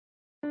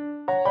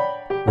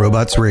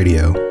Robots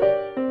Radio.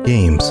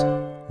 Games,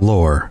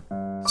 lore,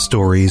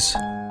 stories,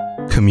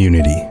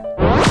 community.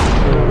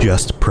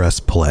 Just press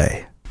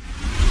play.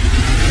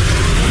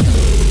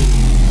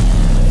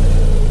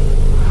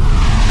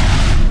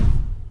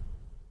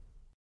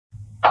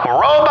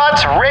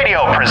 Robots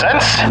Radio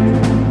presents...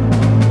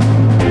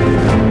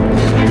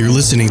 You're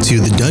listening to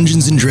the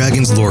Dungeons &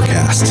 Dragons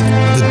Lorecast,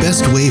 the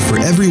best way for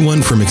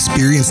everyone from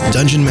experienced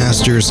dungeon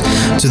masters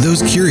to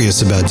those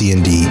curious about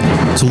D&D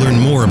to learn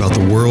more about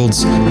the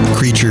worlds,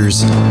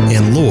 creatures,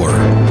 and lore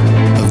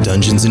of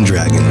Dungeons &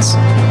 Dragons.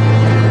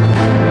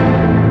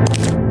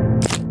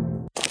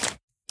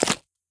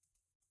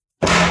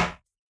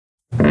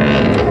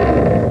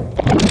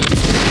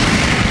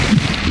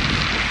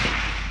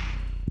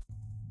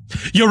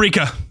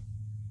 Eureka!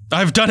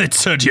 I've done it,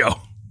 Sergio.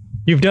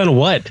 You've done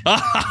what?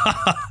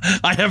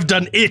 I have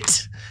done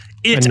it.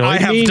 Annoyed I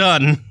have me?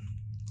 done.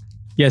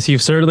 Yes,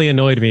 you've certainly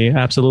annoyed me.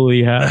 Absolutely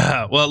you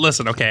have. Well,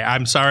 listen, okay.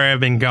 I'm sorry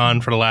I've been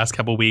gone for the last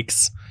couple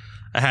weeks.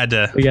 I had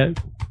to. Yeah,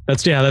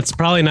 that's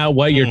probably not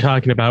what you're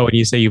talking about when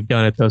you say you've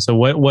done it, though. So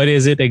what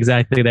is it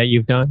exactly that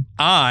you've done?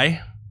 I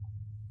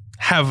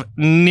have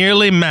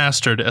nearly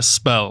mastered a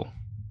spell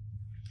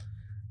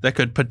that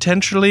could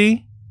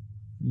potentially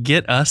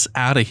get us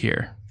out of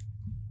here.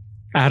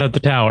 Out of the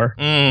tower.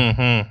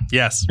 Mm-hmm.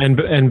 Yes.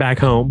 And back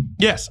home.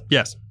 Yes.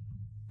 Yes.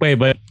 Wait,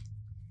 but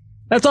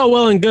that's all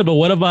well and good, but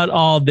what about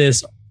all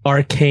this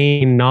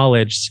arcane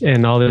knowledge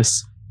and all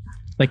this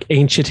like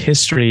ancient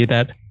history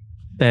that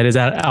is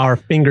at our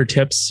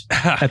fingertips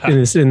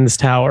in this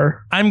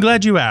tower? I'm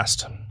glad you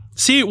asked.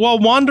 See, while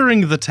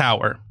wandering the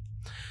tower,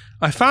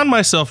 I found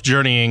myself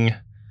journeying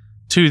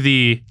to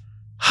the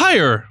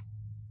higher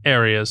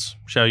areas,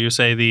 shall you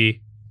say, the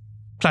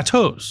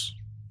plateaus.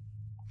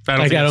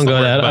 I don't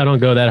go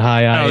that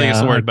high. I don't think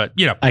it's the word, but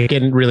you know, I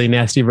get really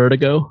nasty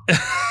vertigo.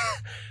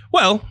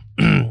 Well,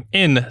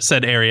 in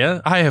said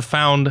area, I have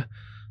found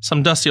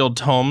some dusty old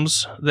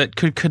tomes that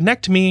could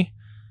connect me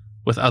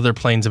with other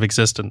planes of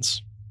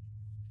existence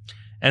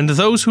and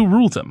those who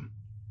rule them.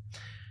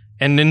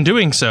 And in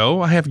doing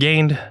so, I have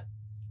gained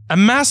a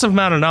massive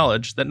amount of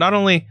knowledge that not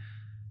only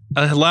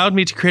allowed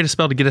me to create a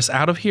spell to get us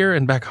out of here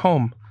and back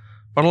home,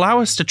 but allow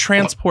us to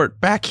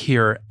transport back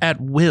here at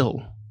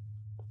will.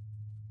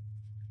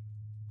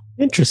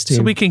 Interesting.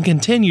 So we can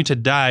continue to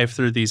dive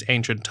through these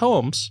ancient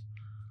tomes,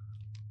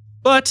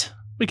 but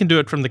we can do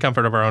it from the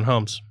comfort of our own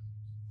homes.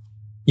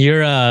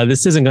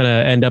 This isn't going to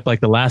end up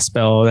like the last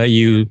spell that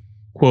you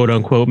quote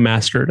unquote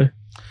mastered.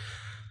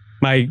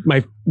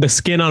 The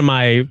skin on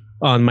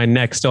my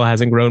neck still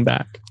hasn't grown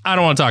back. I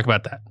don't want to talk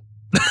about that.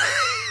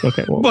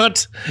 Okay. Well.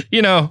 But,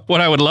 you know, what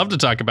I would love to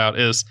talk about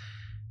is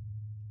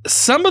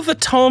some of the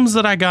tomes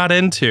that I got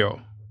into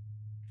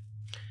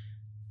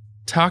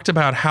talked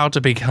about how to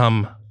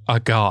become a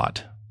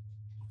god.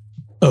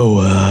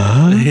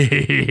 Oh,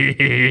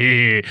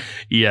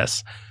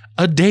 yes.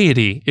 A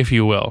deity, if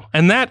you will.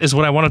 And that is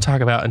what I want to talk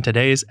about in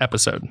today's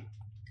episode.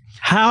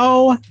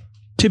 How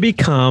to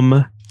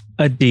become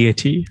a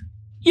deity.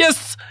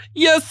 Yes,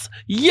 yes,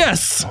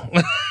 yes.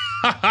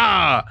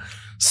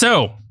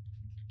 So,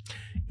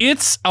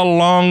 it's a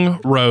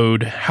long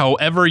road,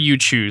 however you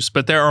choose,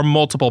 but there are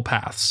multiple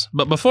paths.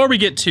 But before we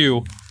get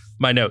to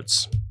my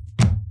notes,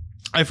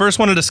 I first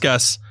want to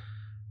discuss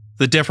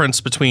the difference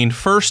between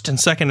first and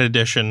second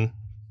edition,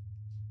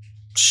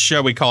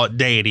 shall we call it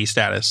deity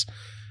status,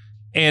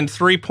 and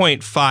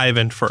 3.5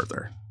 and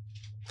further.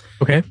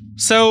 Okay.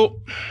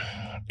 So,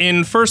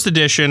 in first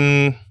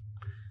edition,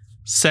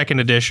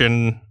 second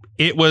edition,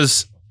 it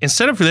was,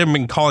 instead of them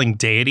being calling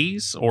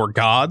deities or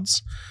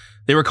gods,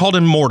 they were called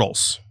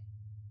immortals.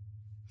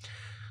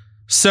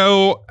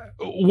 So,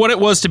 what it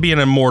was to be an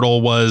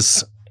immortal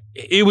was,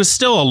 it was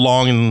still a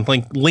long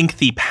and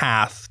lengthy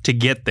path to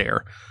get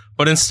there.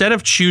 But instead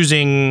of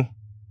choosing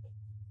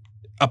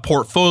a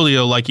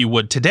portfolio like you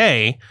would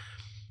today,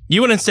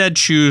 you would instead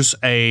choose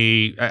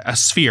a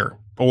sphere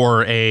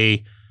or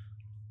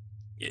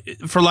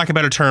for lack of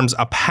better terms,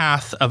 a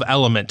path of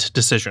element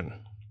decision.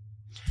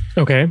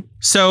 Okay.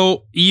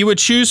 So you would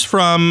choose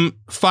from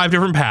 5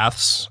 different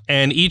paths,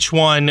 and each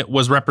one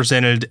was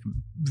represented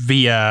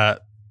via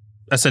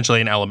essentially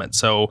an element.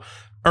 So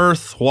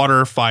earth,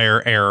 water,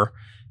 fire, air,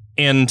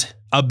 and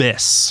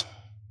abyss.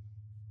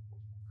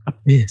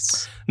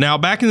 Abyss. Now,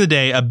 back in the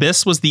day,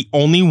 Abyss was the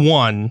only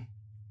one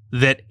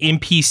that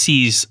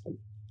NPCs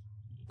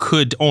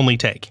could only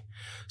take.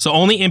 So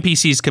only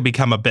NPCs could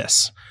become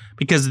Abyss,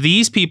 because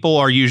these people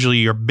are usually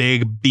your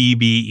big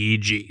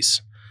BBEGs.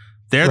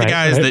 They're the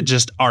guys that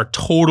just are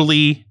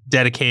totally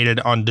dedicated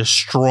on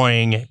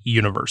destroying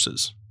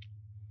universes.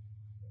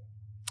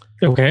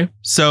 Okay.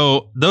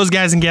 So those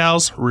guys and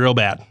gals, real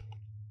bad.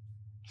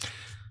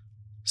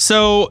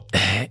 So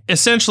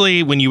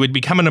essentially, when you would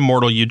become an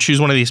immortal, you'd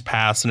choose one of these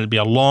paths, and it'd be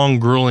a long,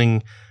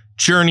 grueling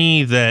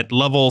journey that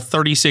level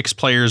 36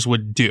 players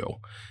would do.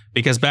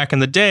 Because back in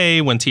the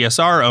day, when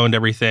TSR owned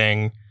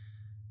everything,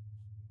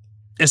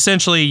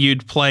 essentially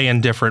you'd play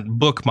in different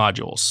book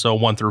modules. So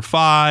 1 through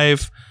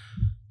 5,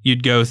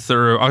 you'd go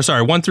through,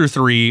 1 through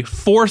 3,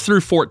 4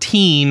 through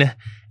 14,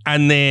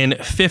 and then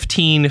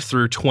 15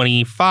 through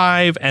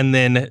 25, and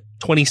then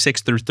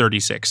 26 through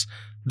 36.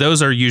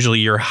 Those are usually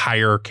your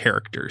higher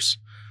characters.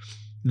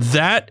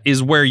 That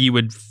is where you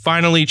would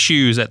finally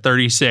choose at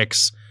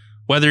 36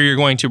 whether you're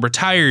going to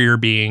retire your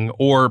being,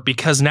 or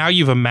because now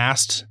you've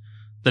amassed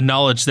the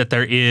knowledge that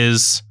there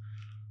is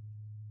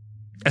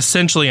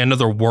essentially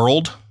another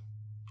world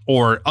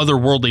or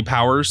otherworldly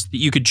powers that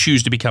you could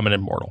choose to become an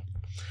immortal.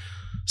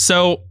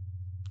 So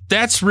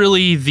that's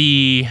really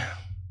the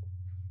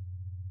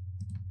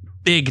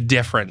big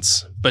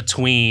difference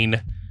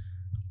between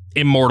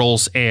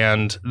immortals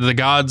and the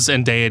gods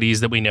and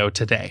deities that we know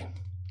today.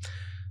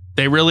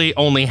 They really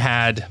only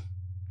had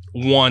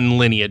one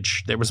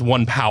lineage. There was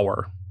one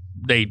power.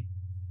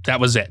 That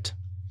was it.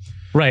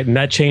 Right, and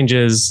that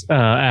changes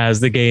as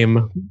the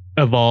game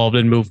evolved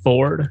and moved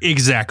forward.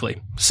 Exactly.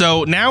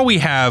 So now we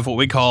have what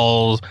we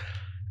call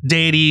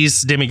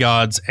deities,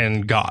 demigods,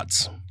 and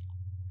gods.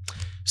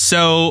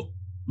 So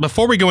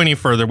before we go any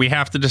further, we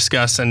have to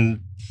discuss, and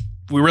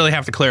we really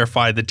have to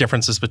clarify the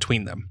differences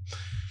between them.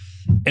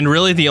 And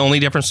really the only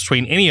difference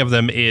between any of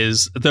them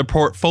is the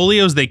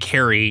portfolios they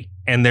carry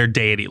and their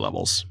deity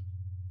levels.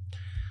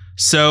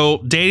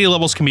 So deity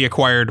levels can be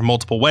acquired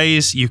multiple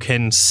ways. You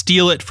can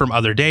steal it from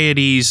other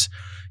deities.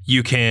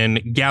 You can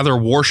gather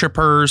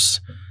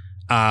worshipers.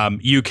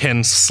 You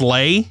can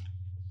slay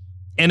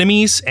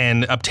enemies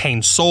and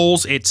obtain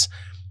souls. It's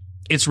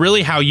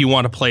really how you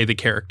want to play the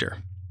character.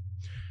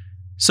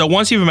 So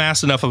once you've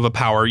amassed enough of a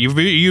power,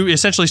 you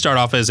essentially start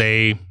off as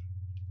a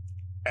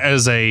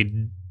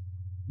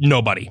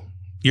nobody.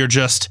 You're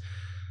just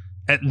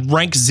at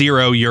rank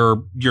 0.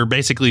 You're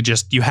basically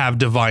just, you have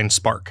divine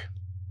spark.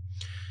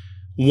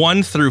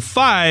 1 through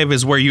 5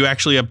 is where you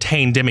actually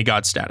obtain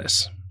demigod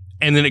status,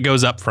 and then it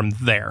goes up from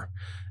there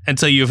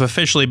until you've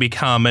officially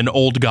become an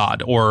old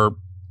god, or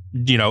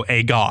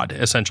a god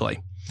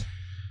essentially.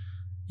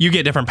 You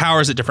get different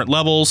powers at different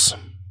levels,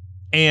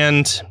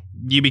 and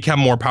you become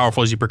more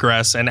powerful as you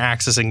progress, and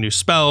accessing new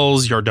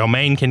spells. Your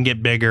domain can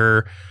get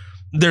bigger.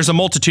 There's a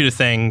multitude of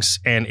things,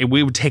 and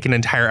we would take an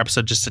entire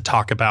episode just to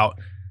talk about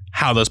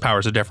how those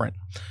powers are different.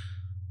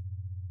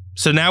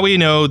 So now we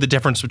know the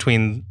difference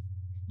between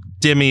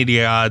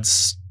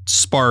demigods,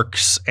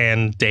 sparks,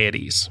 and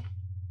deities.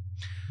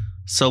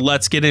 So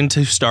let's get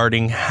into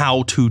starting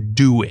how to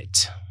do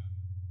it.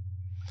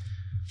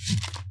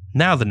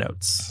 Now the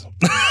notes.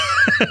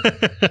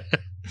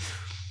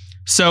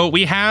 So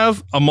we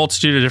have a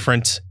multitude of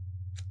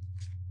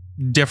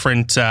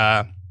different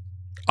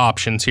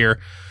options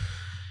here.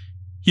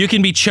 You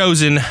can be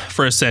chosen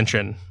for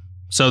Ascension.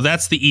 So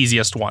that's the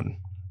easiest one.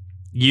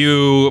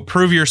 You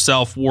prove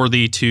yourself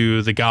worthy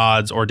to the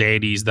gods or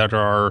deities that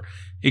are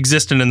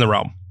existent in the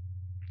realm.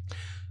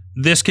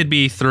 This could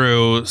be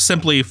through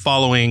simply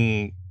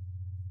following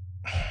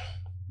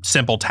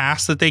simple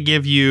tasks that they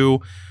give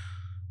you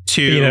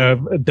to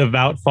a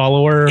devout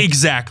follower.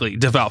 Exactly.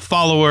 Devout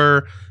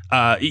follower.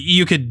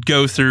 You could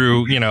go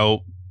through,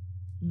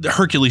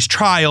 Hercules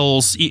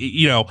trials,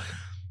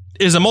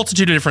 is a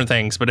multitude of different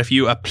things. But if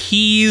you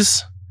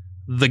appease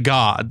the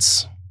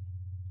gods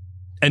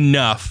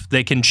enough,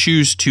 they can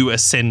choose to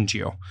ascend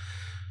you.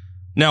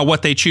 Now,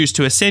 what they choose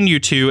to ascend you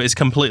to is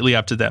completely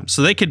up to them.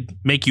 So they could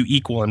make you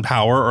equal in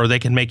power, or they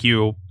can make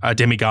you a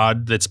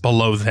demigod that's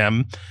below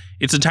them.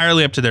 It's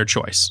entirely up to their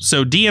choice.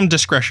 So DM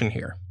discretion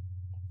here.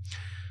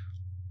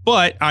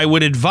 But I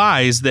would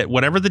advise that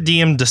whatever the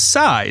DM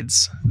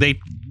decides,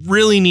 they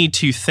really need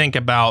to think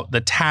about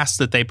the tasks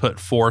that they put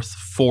forth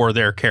for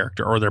their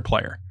character or their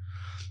player.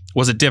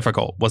 Was it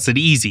difficult? Was it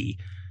easy?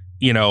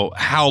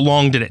 How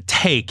long did it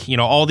take?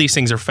 All these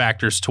things are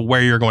factors to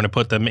where you're going to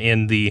put them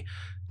in the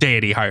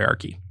deity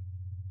hierarchy.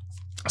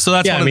 So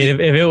that's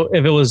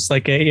if it was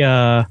like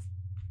a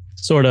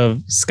sort of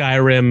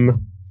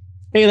Skyrim,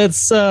 hey,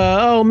 let's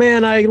oh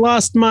man, I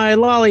lost my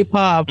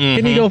lollipop. Mm-hmm.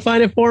 Can you go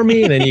find it for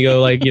me? And then you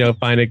go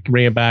find it,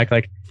 bring it back.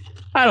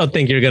 I don't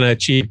think you're gonna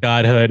achieve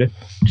godhood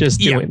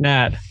just doing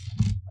that.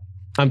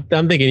 I'm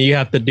thinking you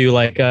have to do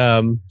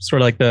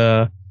sort of like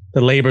the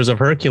labors of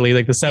Hercules,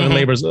 like the 7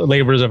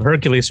 labors of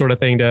Hercules sort of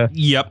thing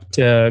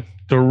to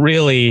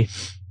really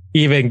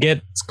even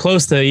get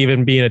close to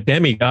even being a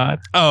demigod.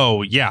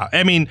 Oh yeah.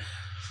 I mean,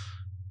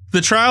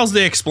 the trials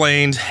they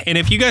explained, and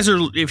if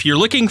you're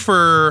looking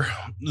for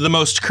the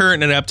most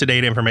current and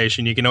up-to-date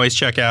information, you can always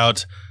check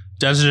out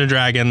Dungeons &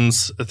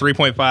 Dragons, the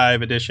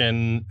 3.5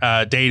 edition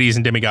Deities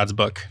and Demigods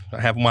book.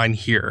 I have mine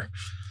here.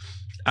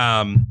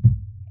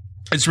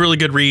 It's a really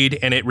good read,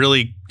 and it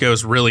really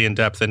goes really in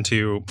depth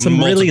into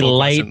some really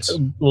light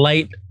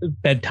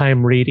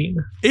bedtime reading.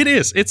 It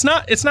is. It's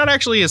not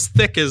actually as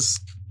thick as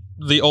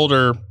the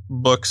older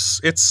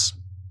books. It's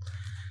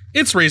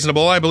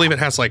reasonable. I believe it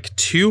has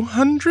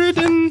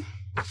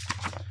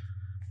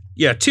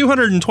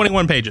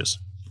 221 pages.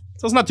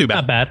 So it's not too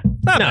bad.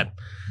 Not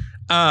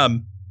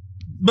bad.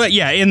 But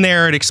yeah, in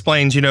there it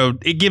explains,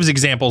 it gives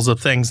examples of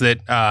things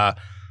that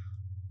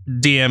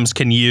DMs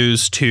can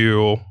use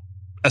to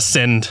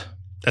ascend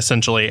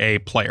essentially a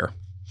player.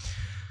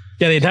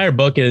 Yeah, the entire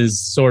book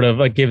is sort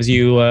of gives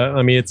you,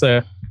 it's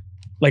a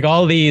like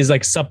all these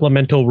like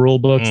supplemental rule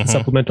books and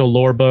supplemental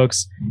lore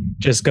books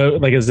just go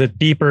like as a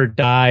deeper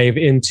dive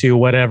into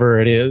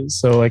whatever it is.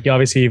 So like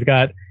obviously you've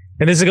got,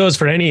 and this goes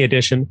for any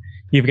edition,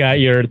 you've got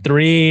your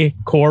 3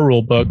 core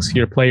rule books,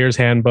 your player's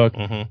handbook,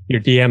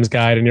 your DM's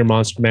guide, and your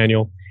monster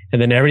manual.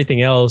 And then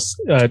everything else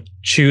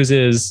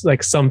chooses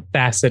like some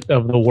facet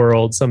of the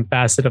world, some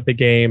facet of the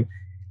game,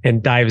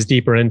 and dives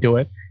deeper into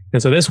it.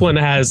 And so this one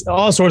has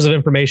all sorts of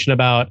information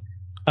about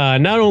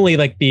not only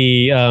like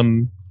the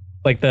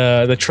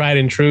tried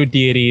and true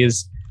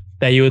deities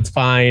that you would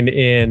find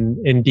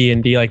in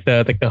D&D, like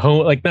the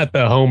home, like not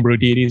the homebrew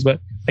deities, but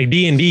like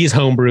D&D's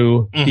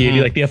homebrew deity,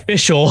 like the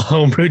official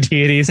homebrew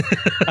deities.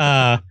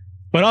 But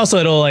also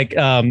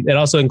it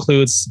also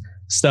includes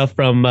stuff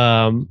from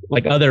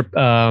like other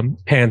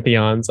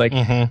pantheons. Like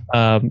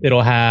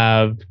it'll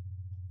have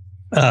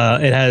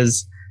it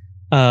has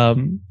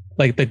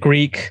like the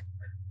Greek,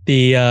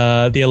 the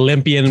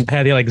Olympian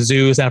pantheon, like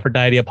Zeus,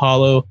 Aphrodite,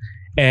 Apollo,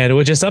 and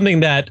which is something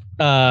that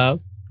the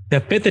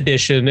 5th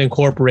edition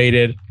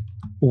incorporated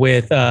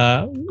with its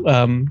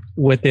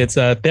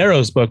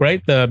Theros book,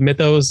 right? The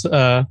mythos,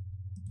 the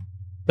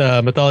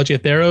mythology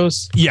of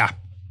Theros. Yeah.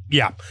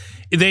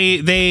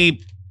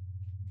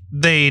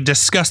 They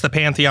discuss the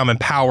pantheon and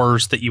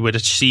powers that you would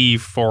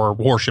achieve for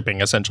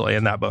worshiping, essentially,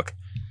 in that book.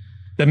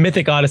 The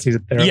Mythic Odysseys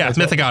of Theros. Yeah,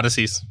 Mythic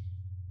Odysseys.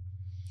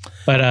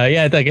 But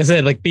yeah, like I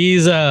said, like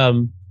these,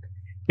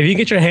 if you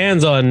get your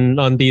hands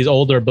on these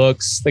older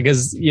books,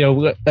 because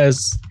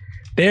as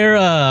they're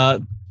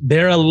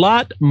a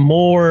lot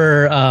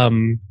more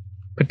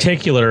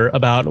particular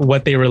about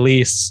what they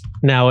release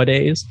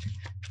nowadays,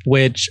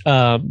 which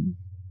I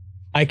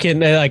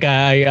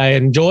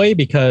enjoy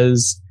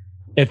because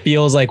it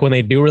feels like when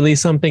they do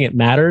release something, it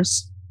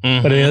matters.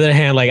 But on the other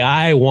hand, like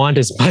I want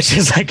as much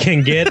as I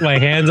can get my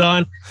hands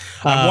on.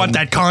 I want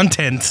that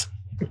content.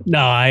 No,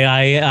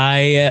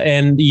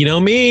 and you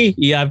know me,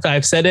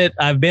 I've said it.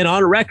 I've been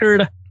on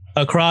record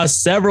across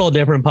several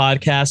different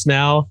podcasts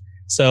now.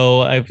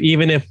 So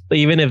even if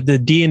the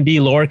D&D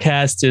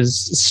Lorecast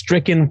is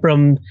stricken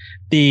from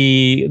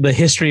the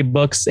history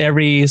books,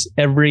 every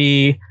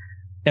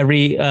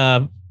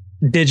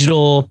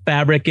digital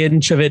fabric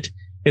inch of it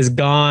is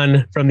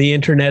gone from the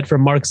internet,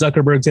 from Mark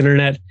Zuckerberg's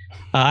internet.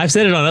 I've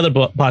said it on other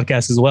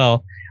podcasts as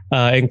well,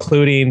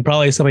 including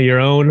probably some of your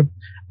own.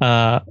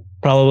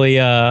 Probably,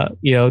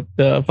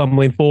 the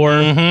Fumbling Four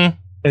and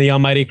the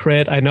Almighty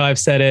Crit. I know I've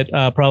said it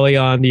probably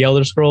on the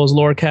Elder Scrolls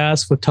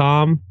Lorecast with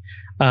Tom,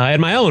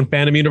 and my own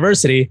Fandom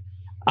University.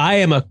 I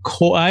am a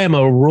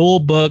rule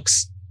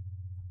books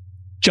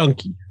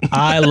junkie.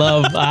 I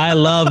love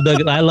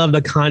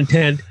the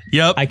content.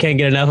 Yep. I can't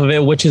get enough of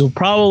it, which is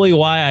probably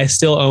why I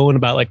still own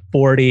about like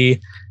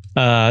 40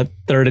 3rd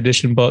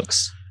edition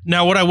books.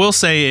 Now, what I will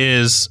say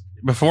is,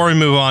 before we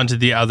move on to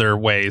the other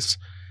ways,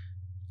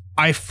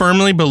 I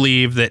firmly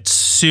believe that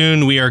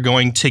soon we are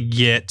going to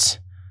get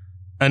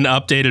an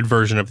updated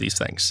version of these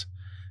things,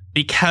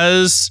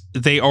 because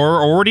they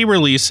are already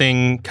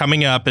releasing,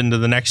 coming up into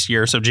the next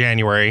year, so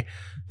January,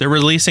 they're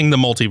releasing the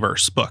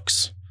multiverse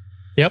books.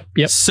 Yep.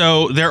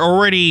 So they're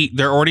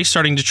already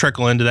starting to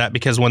trickle into that,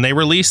 because when they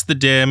released the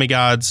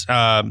demigods,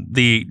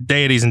 the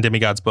deities and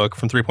demigods book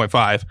from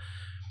 3.5,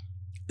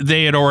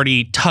 they had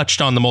already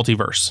touched on the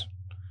multiverse.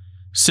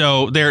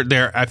 So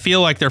they're I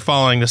feel like they're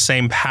following the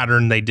same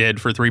pattern they did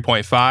for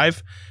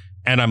 3.5,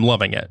 and I'm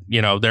loving it.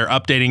 They're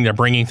updating, they're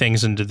bringing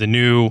things into the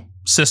new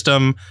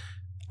system.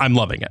 I'm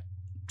loving it.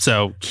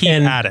 So keep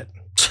at it.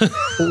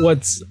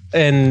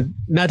 And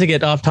not to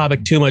get off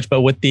topic too much,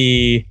 but with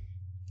the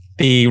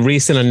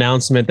recent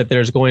announcement that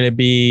there's going to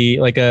be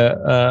like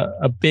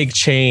a big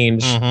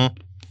change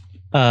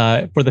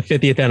for the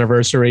 50th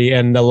anniversary,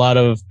 and a lot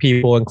of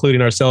people,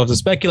 including ourselves, have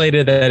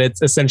speculated that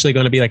it's essentially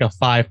going to be like a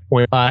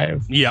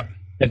 5.5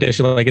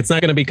 edition. Like it's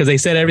not going to be, because they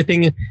said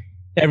everything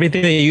that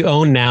you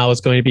own now is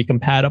going to be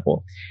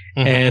compatible.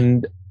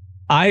 And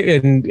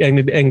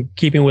and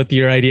keeping with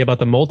your idea about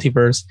the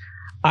multiverse,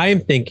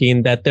 I'm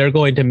thinking that they're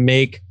going to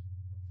make,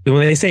 when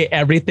they say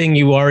everything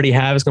you already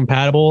have is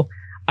compatible,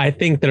 I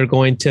think they're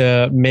going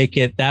to make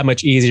it that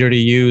much easier to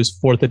use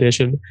 4th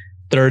edition,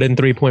 3rd and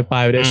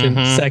 3.5 edition,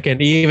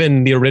 2nd,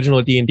 even the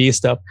original D&D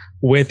stuff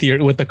with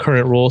the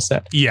current rule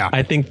set. Yeah,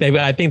 I think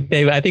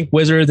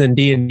Wizards and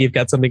D&D have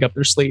got something up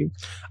their sleeve.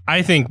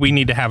 I think we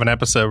need to have an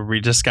episode where we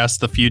discuss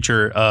the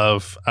future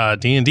of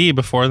D&D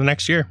before the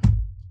next year.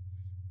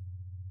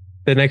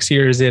 The next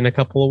year is in a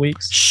couple of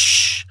weeks.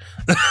 Shh.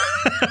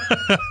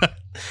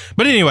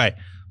 But anyway,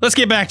 let's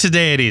get back to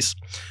deities.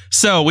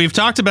 So we've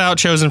talked about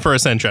Chosen for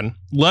Ascension.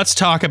 Let's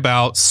talk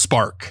about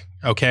Spark.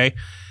 Okay.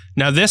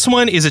 Now, this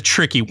one is a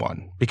tricky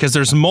one, because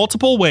there's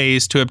multiple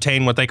ways to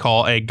obtain what they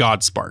call a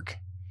God Spark.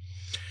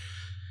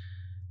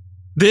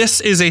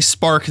 This is a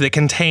spark that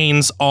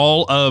contains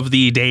all of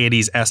the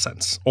deity's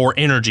essence, or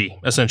energy,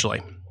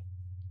 essentially.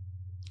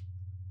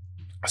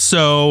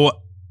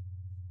 So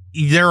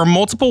there are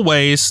multiple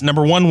ways.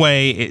 Number one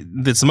way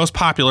that's the most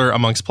popular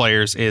amongst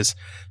players is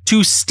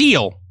to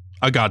steal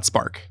a God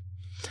Spark.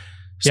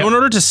 So in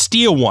order to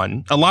steal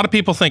one, a lot of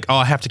people think, oh,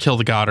 I have to kill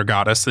the god or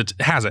goddess that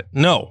has it.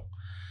 No.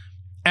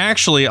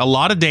 Actually, a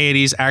lot of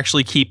deities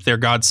actually keep their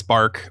god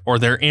spark or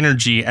their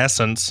energy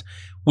essence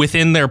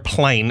within their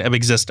plane of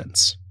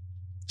existence.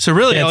 So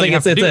really, all you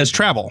have to do is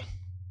travel.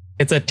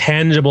 It's a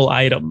tangible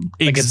item.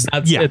 Like it's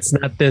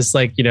not this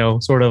like,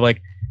 sort of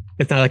like,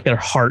 it's not like their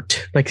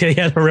heart. Like they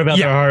have to rip out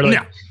their heart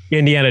like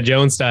Indiana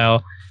Jones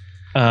style.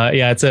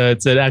 It's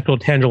an actual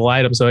tangible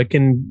item. So it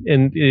can,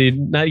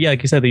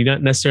 like you said, you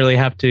don't necessarily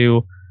have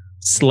to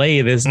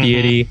slay this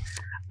deity.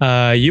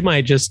 You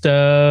might just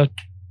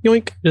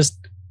just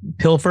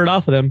pilfer it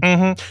off of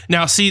them.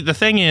 Now, see, the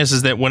thing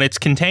is that when it's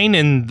contained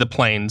in the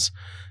planes,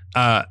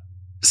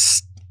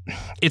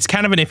 it's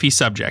kind of an iffy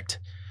subject.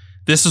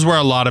 This is where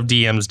a lot of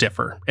DMs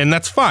differ, and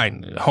that's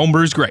fine.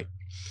 Homebrew's great.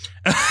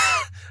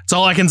 That's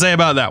all I can say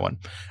about that one.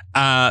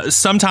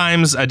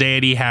 Sometimes a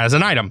deity has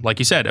an item, like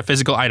you said, a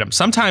physical item.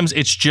 Sometimes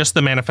it's just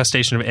the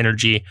manifestation of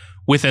energy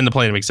within the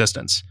plane of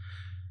existence.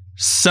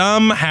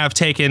 Some have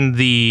taken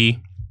the,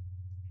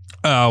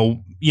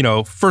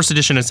 first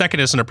edition and second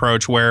edition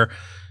approach where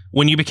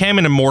when you became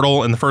an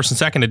immortal in the first and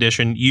second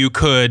edition, you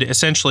could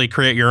essentially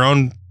create your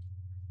own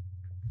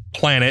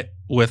planet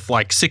with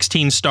like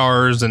 16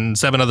 stars and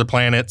 7 other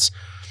planets.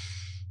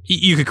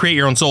 You could create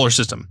your own solar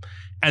system.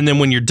 And then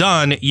when you're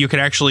done, you could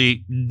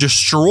actually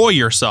destroy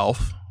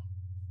yourself.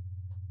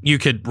 You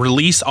could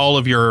release all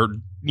of your,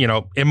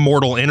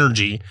 immortal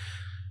energy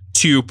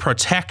to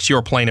protect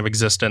your plane of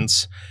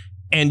existence.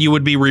 And you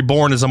would be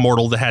reborn as a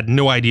mortal that had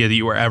no idea that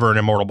you were ever an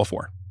immortal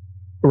before.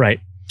 Right.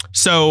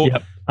 So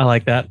I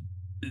like that.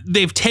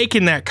 They've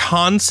taken that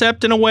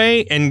concept in a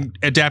way and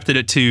adapted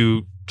it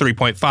to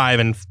 3.5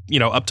 and,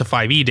 up to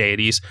 5e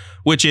deities,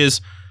 which is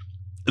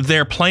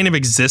their plane of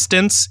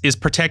existence is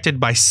protected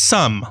by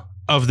some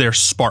of their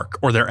spark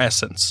or their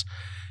essence.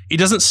 It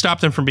doesn't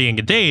stop them from being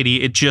a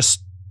deity. It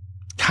just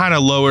kind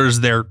of lowers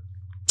their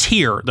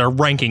tier, their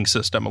ranking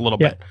system a little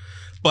bit.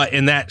 But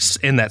in that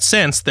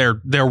sense,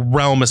 their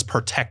realm is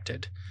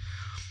protected.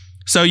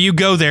 So you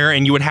go there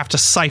and you would have to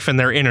siphon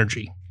their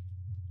energy.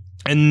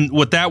 And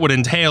what that would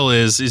entail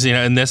is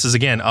and this is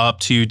again up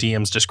to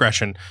DM's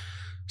discretion.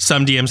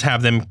 Some DMs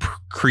have them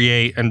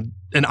create an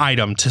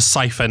item to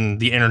siphon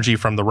the energy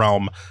from the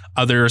realm.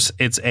 Others,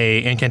 it's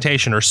a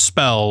incantation or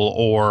spell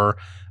or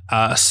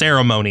a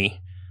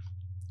ceremony.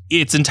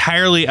 It's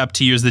entirely up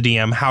to you as the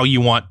DM how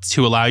you want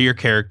to allow your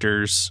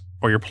characters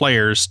or your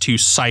players to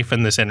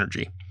siphon this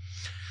energy.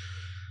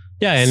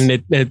 Yeah,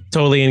 and it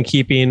totally in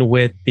keeping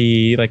with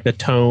the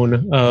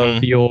tone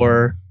of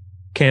your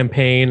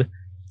campaign.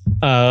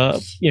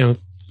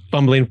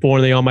 Fumbling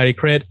for the almighty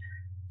crit.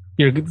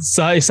 You're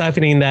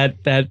siphoning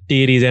that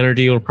deity's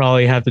energy will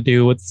probably have to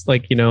do with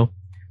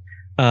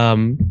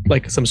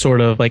some sort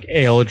of like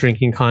ale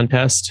drinking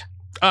contest.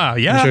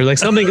 Yeah, I'm sure, like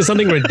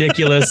something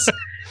ridiculous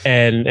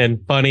and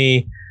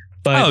funny.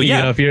 But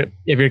if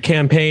your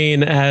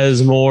campaign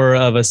has more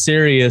of a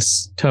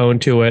serious tone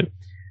to it,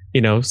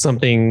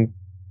 something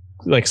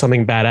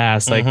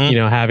badass, like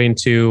having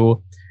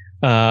to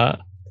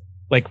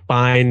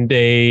find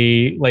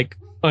a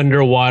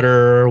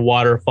underwater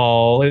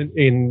waterfall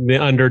in the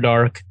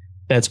Underdark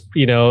that's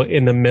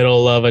in the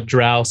middle of a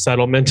drow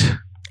settlement.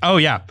 Oh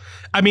yeah,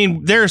 I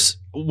mean, there's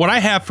what I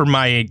have for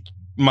my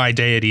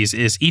deities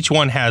is each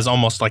one has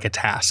almost like a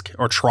task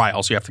or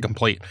trials you have to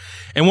complete,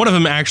 and one of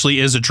them actually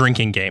is a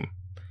drinking game.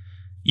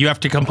 You have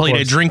to complete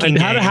a drinking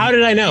game. How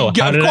did I know?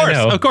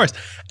 Of course,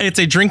 it's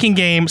a drinking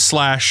game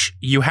 /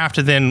 you have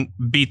to then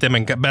beat them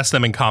and best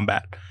them in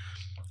combat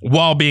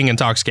while being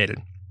intoxicated.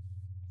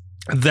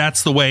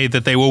 That's the way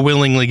that they will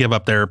willingly give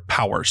up their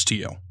powers to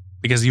you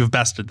because you've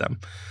bested them.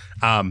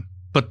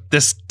 But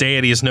this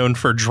deity is known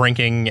for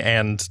drinking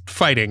and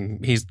fighting.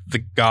 He's the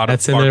god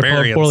of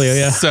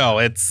barbarians. So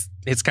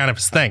it's kind of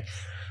his thing.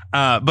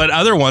 But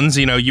other ones,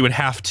 you would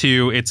have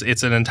to,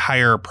 it's an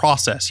entire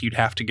process. You'd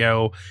have to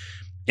go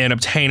and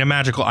obtain a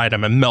magical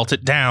item and melt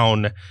it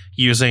down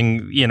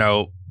using,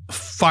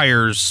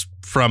 fires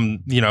from,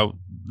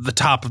 the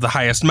top of the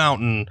highest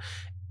mountain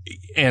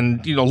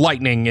and,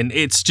 lightning. And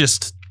it's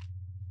just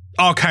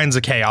all kinds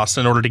of chaos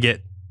in order to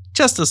get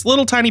just this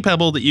little tiny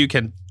pebble that you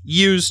can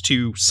use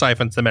to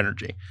siphon some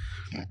energy.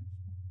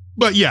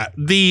 But yeah,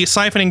 the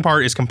siphoning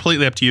part is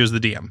completely up to you as the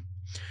DM.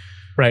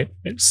 Right.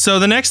 So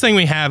the next thing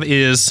we have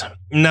is,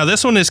 now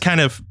this one is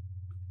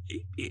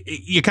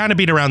you kind of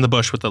beat around the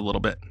bush with it a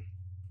little bit.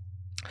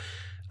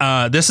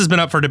 This has been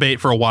up for debate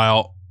for a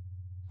while.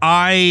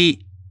 The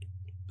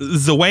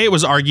way it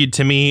was argued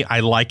to me,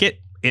 I like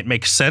it. It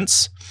makes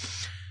sense.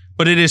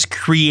 But it is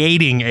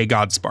creating a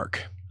god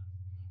spark.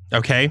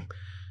 Okay?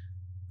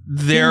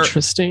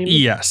 Interesting.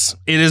 Yes.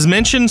 It is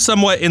mentioned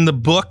somewhat in the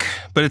book,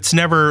 but it's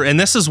never, and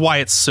this is why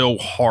it's so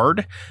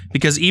hard,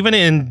 because even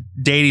in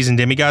Deities and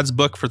Demigods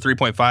book for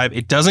 3.5,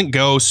 it doesn't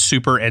go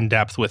super in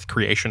depth with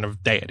creation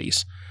of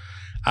deities.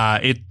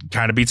 It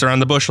kind of beats around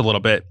the bush a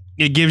little bit.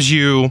 It gives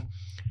you,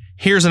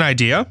 here's an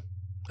idea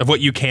of what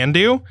you can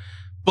do,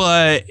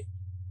 but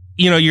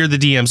you're the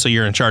DM, so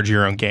you're in charge of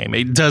your own game.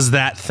 It does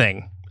that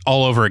thing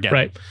all over again.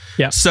 Right.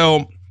 Yeah.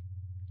 So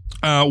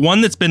one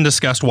that's been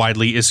discussed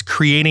widely is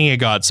creating a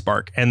god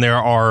spark, and there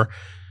are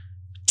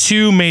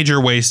two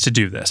major ways to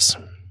do this.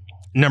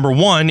 Number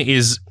one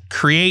is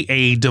create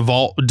a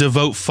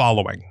devote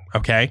following.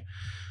 Okay.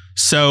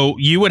 So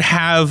you would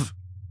have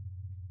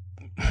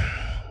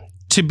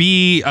to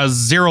be a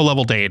 0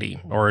 level deity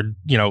or,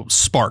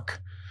 spark.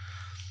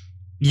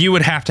 You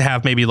would have to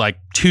have maybe like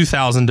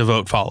 2,000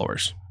 devote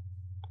followers,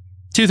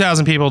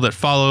 2,000 people that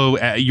follow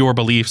your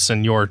beliefs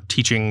and your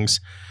teachings,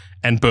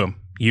 and boom,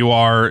 you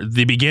are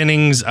the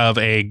beginnings of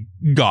a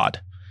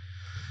god.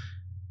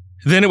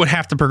 Then it would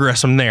have to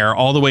progress from there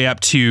all the way up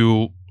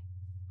to,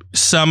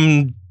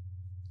 some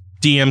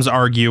DMs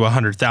argue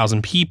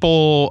 100,000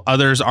 people,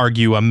 others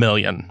argue 1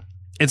 million.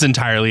 It's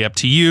entirely up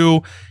to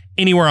you,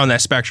 anywhere on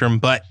that spectrum,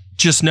 but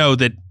just know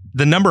that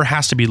the number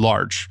has to be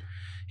large.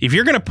 If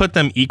you're going to put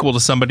them equal to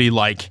somebody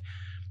like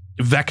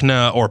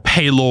Vecna or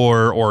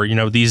Pelor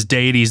or, these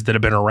deities that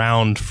have been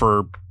around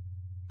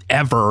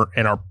forever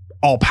and are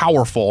all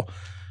powerful,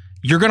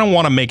 you're going to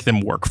want to make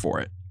them work for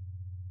it.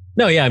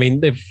 No, yeah. I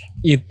mean, if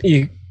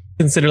you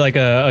consider like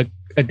a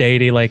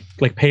deity like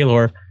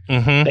Pelor,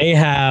 they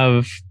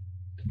have,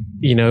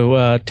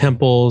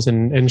 temples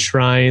and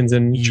shrines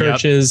and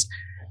churches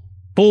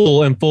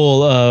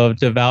full of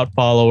devout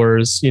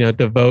followers,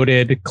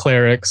 devoted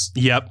clerics.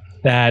 Yep.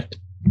 That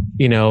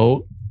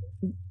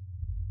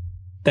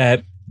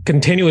that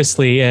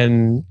continuously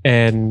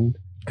and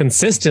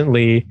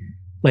consistently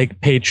like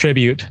pay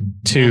tribute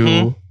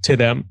to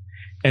them.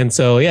 And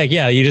so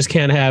you just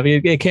can't have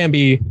it can't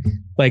be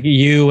like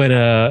you in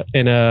a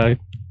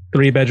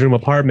 3-bedroom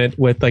apartment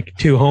with like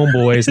 2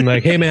 homeboys and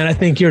like, hey man, I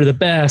think you're the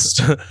best.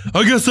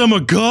 I guess I'm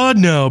a god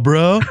now,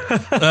 bro.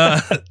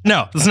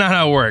 No, that's not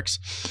how it works.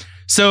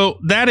 So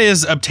that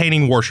is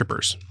obtaining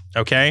worshipers.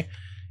 Okay.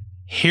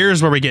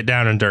 Here's where we get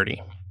down and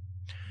dirty.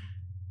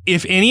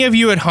 If any of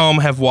you at home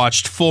have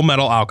watched Full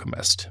Metal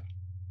Alchemist,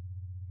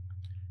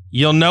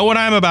 you'll know what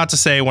I'm about to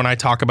say when I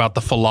talk about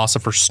the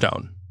Philosopher's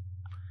Stone.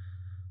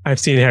 I've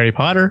seen Harry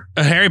Potter.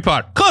 Harry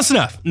Potter. Close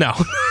enough. No.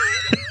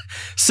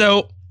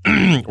 So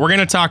we're going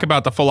to talk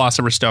about the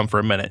Philosopher's Stone for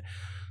a minute.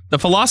 The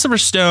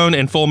Philosopher's Stone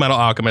in Full Metal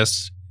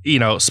Alchemist,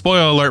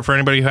 spoiler alert for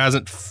anybody who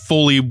hasn't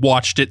fully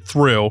watched it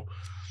through.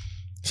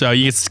 So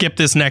you can skip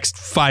this next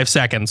 5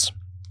 seconds.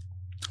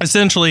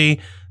 Essentially,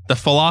 the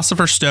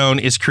Philosopher's Stone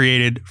is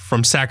created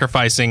from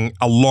sacrificing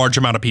a large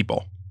amount of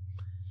people.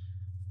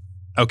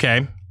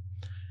 Okay.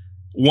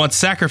 Once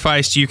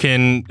sacrificed, you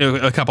can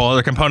a couple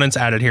other components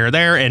added here or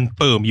there, and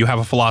boom, you have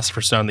a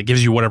Philosopher's Stone that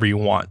gives you whatever you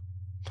want.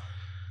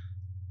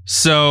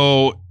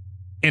 So,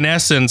 in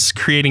essence,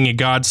 creating a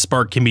God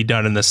Spark can be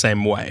done in the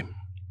same way.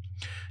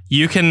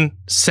 You can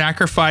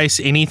sacrifice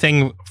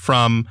anything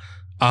from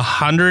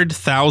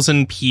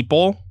 100,000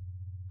 people,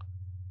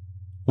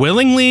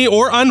 willingly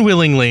or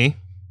unwillingly,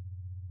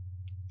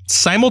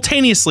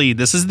 simultaneously.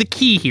 This is the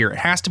key here. It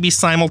has to be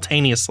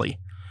simultaneously.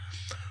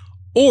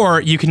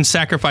 Or you can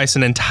sacrifice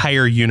an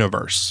entire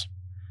universe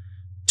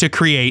to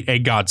create a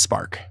God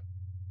Spark.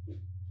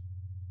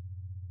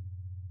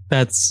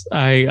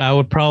 I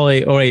would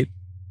probably, wait,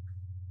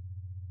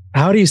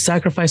 how do you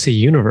sacrifice a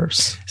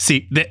universe?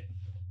 See,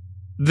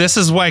 this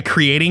is why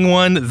creating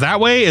one that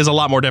way is a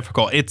lot more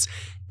difficult. It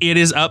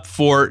is up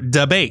for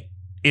debate.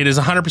 It is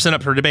 100%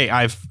 up for debate.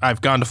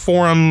 I've gone to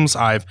forums,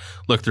 I've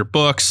looked through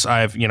books,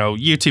 I've,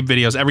 YouTube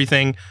videos,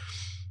 everything.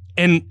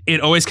 And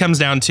it always comes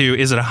down to,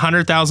 is it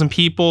 100,000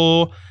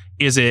 people?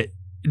 Is it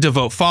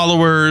devote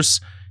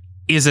followers?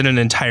 Is it an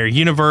entire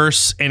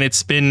universe? And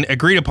it's been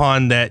agreed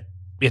upon that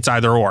it's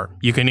either or.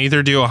 You can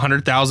either do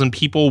 100,000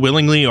 people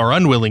willingly or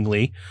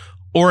unwillingly,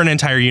 or an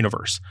entire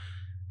universe.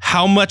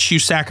 How much you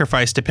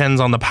sacrifice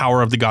depends on the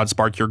power of the God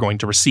Spark you're going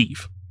to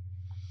receive.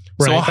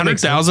 Right, so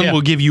 100,000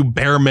 will give you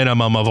bare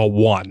minimum of a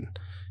 1.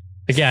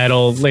 Yeah,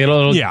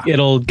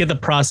 it'll get the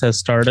process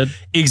started.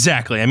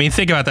 Exactly. I mean,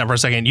 think about that for a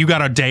second. You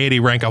got a deity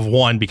rank of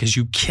 1 because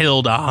you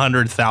killed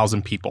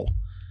 100,000 people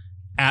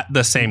at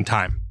the same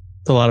time.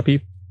 It's a lot of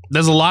people.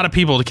 There's a lot of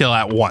people to kill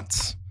at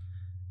once.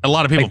 A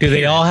lot of people. Do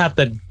they all have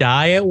to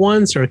die at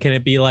once, or can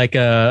it be like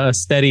a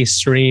steady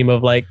stream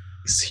of like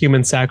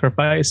human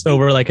sacrifice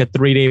over like a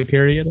 3-day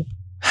period?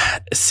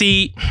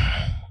 See,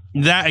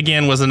 that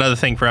again was another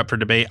thing up for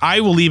debate.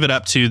 I will leave it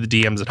up to the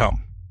DMs at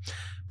home.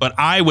 But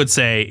I would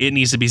say it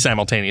needs to be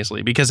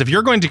simultaneously, because if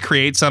you're going to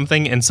create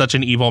something in such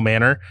an evil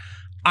manner,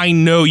 I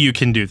know you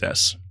can do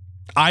this.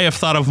 I have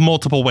thought of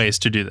multiple ways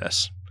to do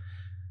this.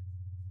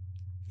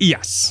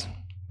 Yes.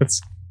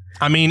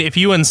 I mean, if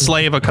you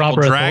enslave a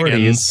couple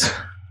dragons,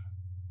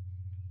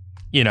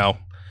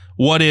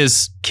 what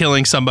is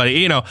killing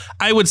somebody?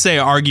 I would say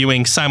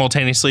arguing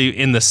simultaneously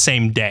in the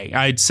same day.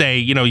 I'd say,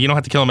 you don't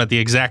have to kill them at the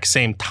exact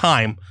same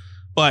time,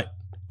 but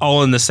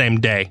all in the same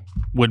day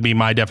would be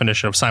my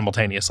definition of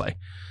simultaneously.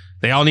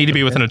 They all need to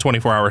be within a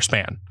 24-hour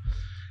span.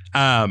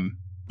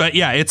 But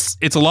yeah,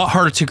 it's a lot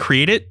harder to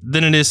create it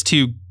than it is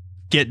to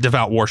get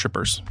devout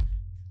worshipers.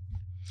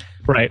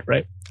 Right.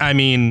 I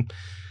mean,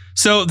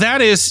 so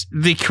that is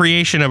the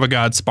creation of a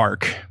God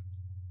Spark,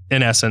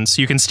 in essence.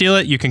 You can steal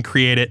it, you can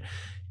create it.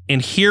 And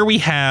here we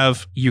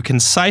have, you can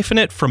siphon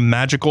it from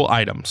magical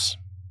items.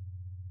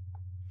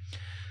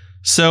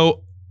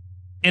 So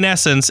in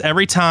essence,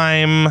 every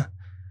time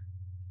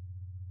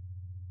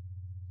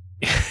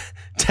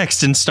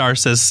Texton Star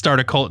says start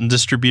a cult and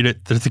distribute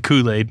it through the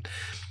Kool-Aid.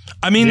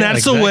 I mean, Yeah,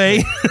 that's a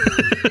way.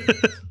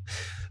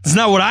 It's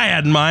not what I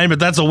had in mind, but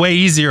that's a way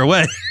easier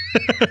way.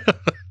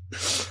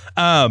 So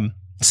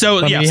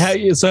I mean,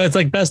 yes, so it's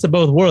like best of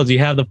both worlds. You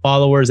have the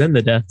followers and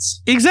the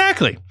deaths.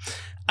 exactly.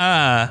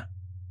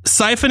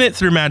 Siphon it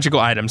through magical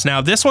items.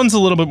 Now, this one's a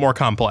little bit more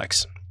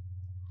complex.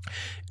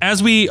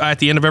 As at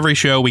the end of every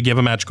show, we give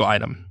a magical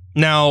item.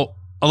 Now,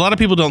 a lot of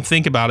people don't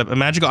think about it, but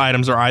magical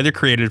items are either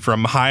created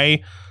from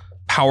high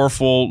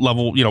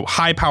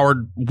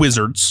powered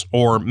wizards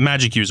or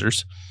magic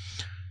users,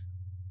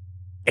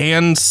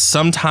 and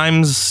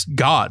sometimes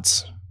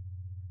gods.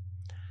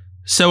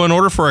 So in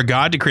order for a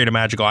god to create a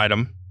magical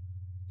item,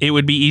 it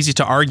would be easy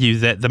to argue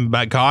that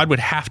the god would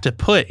have to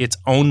put its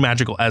own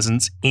magical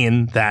essence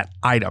in that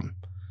item.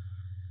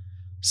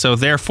 So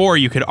therefore,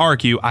 you could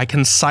argue, I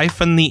can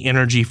siphon the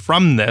energy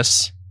from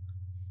this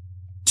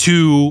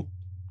to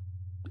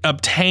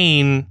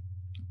obtain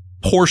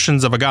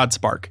portions of a god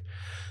spark.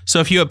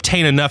 So if you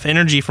obtain enough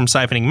energy from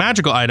siphoning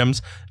magical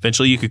items,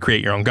 eventually you could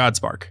create your own god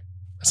spark,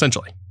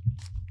 essentially.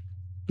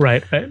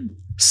 Right.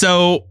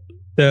 So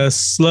The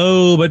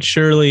slow but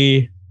sure.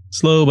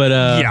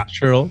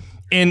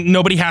 And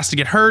nobody has to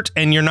get hurt,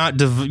 and you're not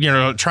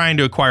trying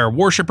to acquire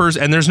worshipers,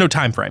 and there's no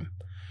time frame.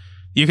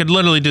 You could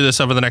literally do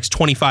this over the next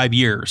 25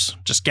 years,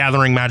 just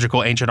gathering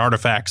magical ancient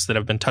artifacts that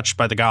have been touched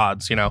by the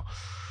gods,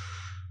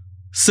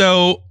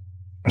 So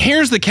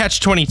here's the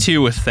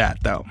catch-22 with that,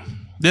 though.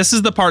 This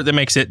is the part that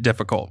makes it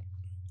difficult.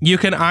 You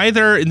can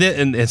either,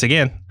 and it's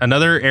again,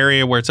 another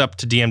area where it's up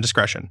to DM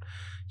discretion.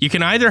 You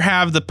can either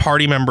have the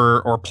party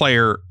member or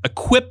player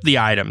equip the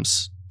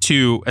items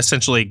to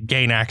essentially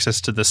gain access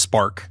to the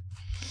spark,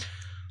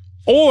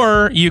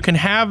 or you can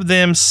have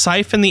them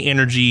siphon the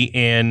energy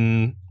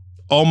in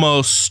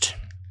almost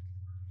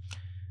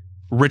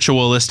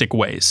ritualistic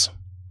ways.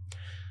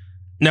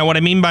 Now, what I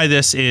mean by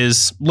this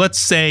is, let's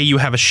say you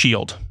have a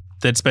shield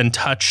that's been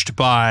touched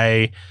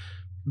by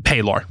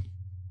Pelor.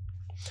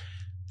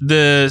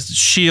 The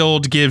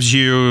shield gives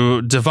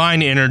you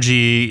divine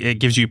energy. It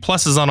gives you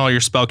pluses on all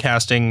your spell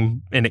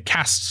casting, and it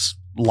casts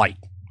light.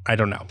 I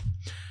don't know.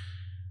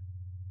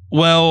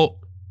 Well,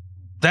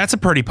 that's a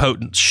pretty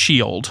potent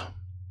shield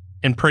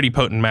and pretty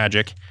potent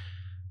magic.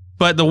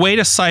 But the way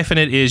to siphon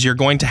it is you're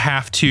going to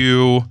have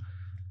to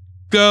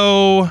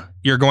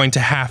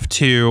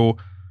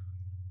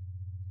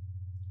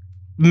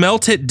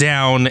melt it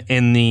down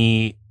in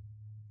the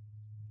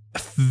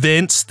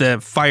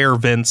fire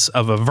vents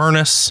of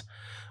Avernus.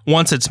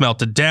 Once it's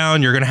melted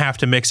down, you're going to have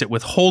to mix it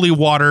with holy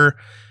water,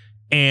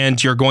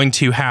 and you're going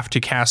to have to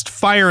cast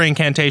fire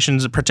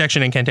incantations,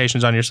 protection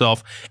incantations on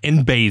yourself,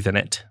 and bathe in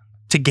it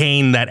to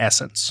gain that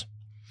essence.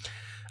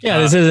 Yeah,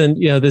 this isn't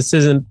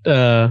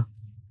going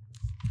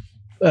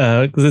to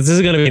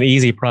be an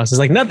easy process.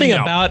 Like nothing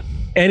about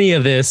any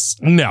of this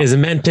is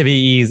meant to be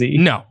easy.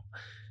 No.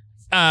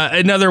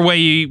 Another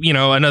way,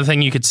 another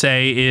thing you could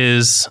say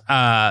is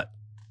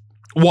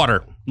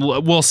water.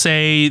 We'll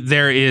say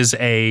there is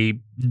a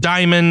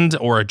diamond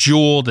or a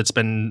jewel that's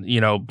been,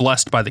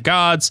 blessed by the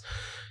gods.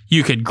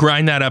 You could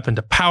grind that up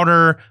into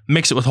powder,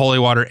 mix it with holy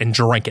water, and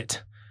drink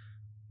it.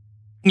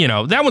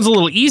 That one's a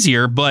little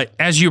easier, but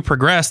as you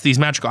progress, these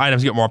magical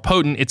items get more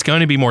potent. It's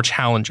going to be more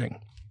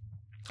challenging.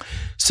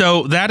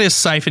 So that is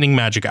siphoning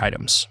magic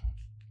items.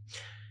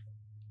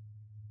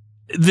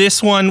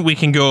 This one we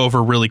can go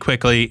over really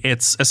quickly.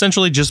 It's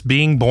essentially just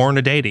being born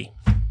a deity.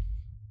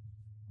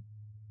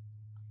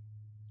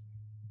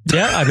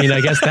 Yeah, I mean,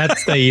 I guess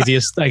that's the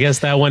easiest. I guess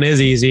that one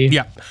is easy.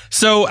 Yeah.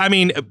 So, I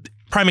mean,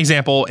 prime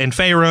example, in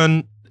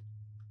Faerun,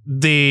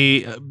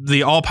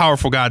 the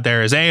all-powerful god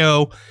there is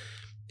Ao,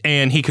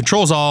 and he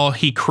controls all.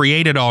 He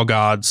created all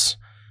gods.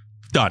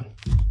 Done.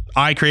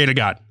 I create a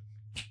god.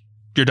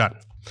 You're done.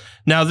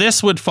 Now,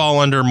 this would fall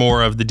under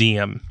more of the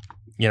DM.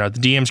 The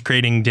DM's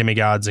creating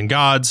demigods and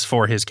gods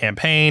for his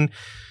campaign.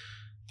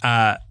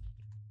 I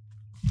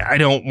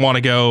don't want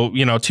to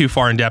go, too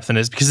far in depth in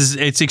this because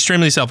it's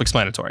extremely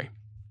self-explanatory.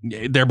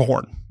 They're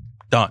born.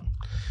 Done.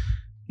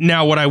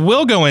 Now, what I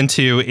will go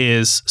into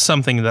is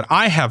something that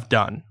I have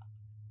done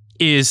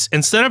is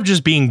instead of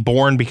just being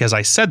born because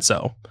I said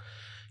so,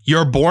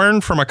 you're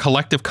born from a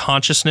collective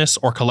consciousness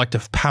or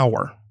collective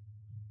power.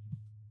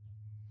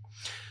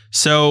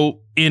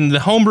 So in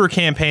the homebrew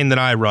campaign that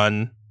I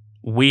run,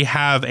 we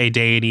have a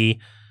deity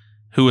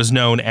who is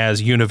known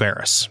as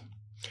Univerus.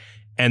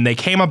 And they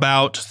came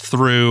about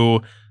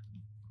through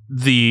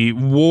the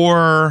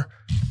war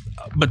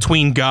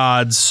between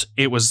gods.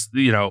 It was,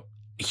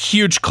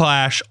 huge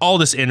clash, all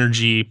this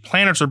energy,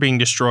 planets are being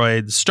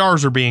destroyed,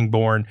 stars are being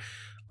born.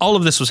 All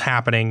of this was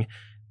happening.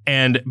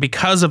 And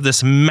because of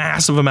this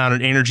massive amount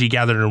of energy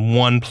gathered in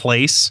one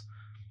place,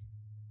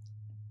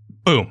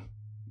 boom,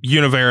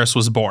 Univerus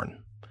was born.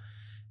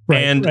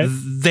 Right.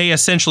 They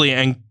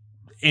essentially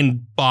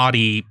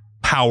embody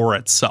power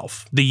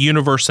itself, the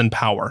universe and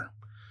power.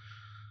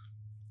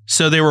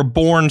 So they were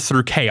born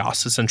through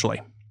chaos,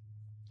 essentially.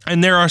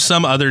 And there are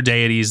some other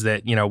deities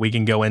that, we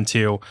can go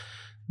into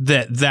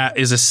that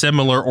is a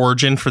similar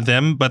origin for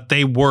them, but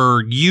they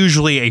were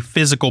usually a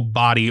physical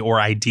body or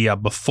idea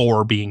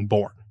before being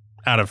born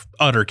out of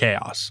utter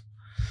chaos.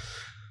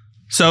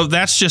 So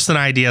that's just an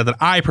idea that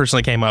I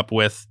personally came up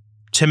with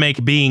to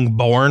make being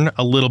born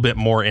a little bit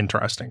more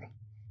interesting.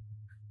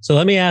 So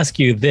let me ask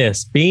you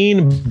this,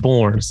 being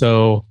born.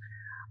 So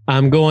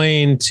I'm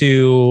going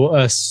to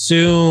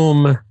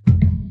assume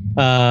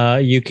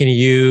you can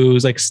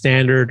use like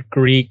standard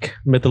Greek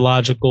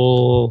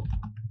mythological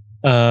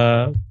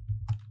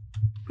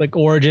like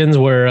origins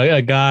where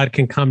a god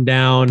can come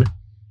down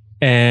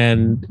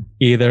and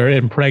either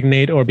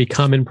impregnate or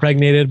become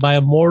impregnated by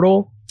a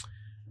mortal.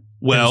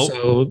 Well,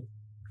 so,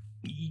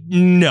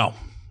 no.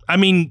 I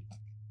mean,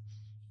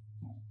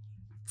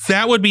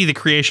 that would be the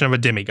creation of a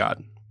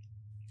demigod.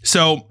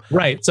 So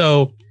right.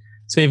 So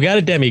you've got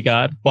a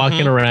demigod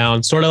walking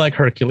around, sort of like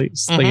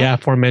Hercules, the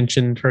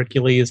aforementioned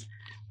Hercules,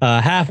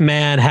 half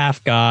man,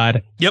 half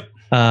god. Yep.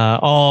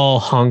 All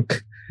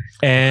hunk.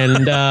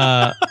 And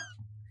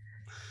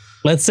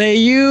let's say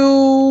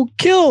you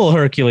kill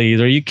Hercules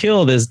or you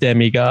kill this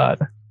demigod.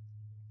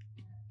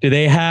 Do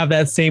they have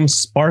that same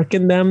spark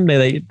in them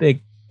that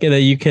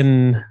you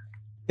can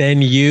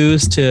then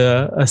use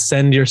to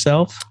ascend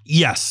yourself?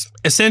 Yes.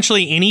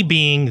 Essentially, any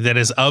being that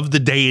is of the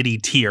deity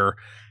tier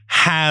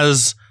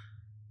has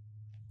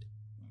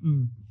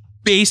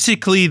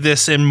basically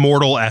this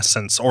immortal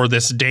essence or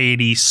this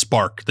deity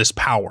spark, this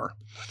power.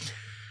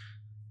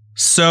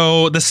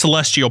 So the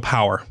celestial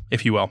power,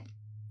 if you will.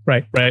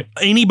 Right.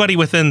 Anybody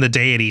within the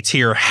deity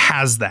tier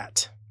has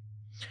that.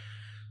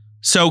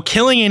 So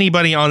killing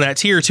anybody on that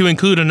tier, to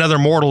include another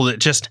mortal that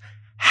just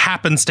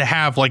happens to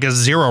have like a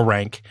 0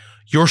 rank,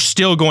 you're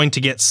still going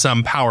to get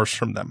some powers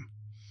from them.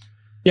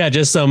 Yeah,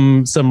 just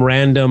some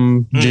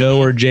random Joe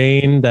or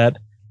Jane that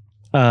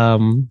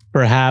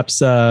perhaps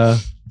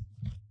their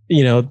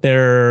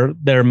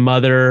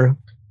mother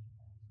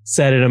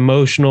said an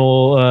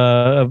emotional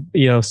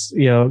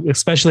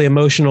especially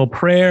emotional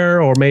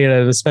prayer or made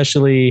an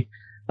especially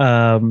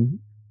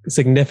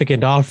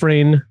significant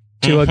offering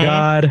to a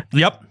god.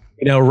 Yep.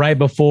 Right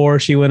before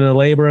she went into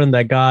labor, and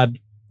that god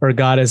or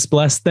goddess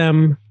blessed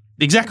them.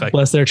 Exactly.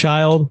 Bless their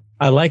child.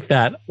 I like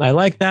that.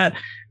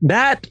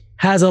 That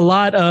has a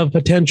lot of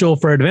potential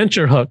for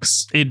adventure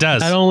hooks. It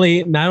does. Not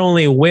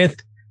only with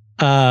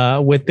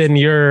within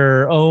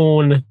your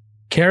own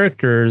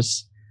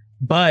characters,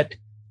 but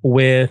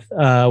with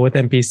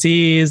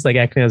NPCs like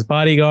acting as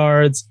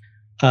bodyguards.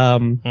 But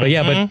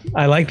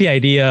I like the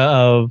idea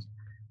of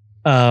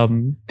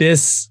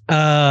this.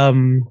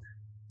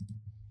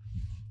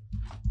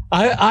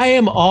 I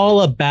am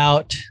all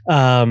about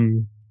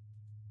I'm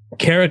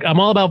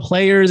all about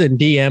players and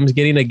DMs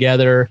getting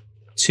together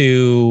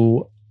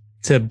to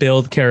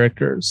build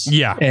characters.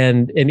 Yeah.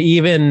 And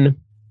even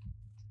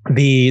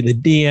the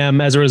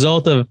DM as a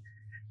result of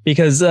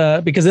because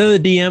then the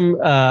DM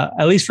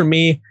at least for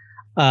me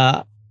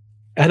I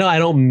know I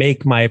don't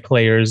make my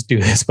players do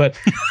this, but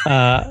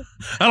I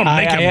don't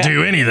make them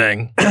do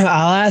anything.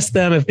 I'll ask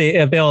them if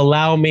they'll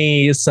allow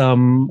me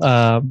some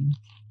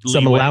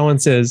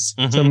allowances,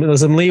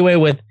 some leeway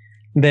with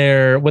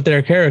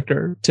their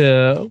character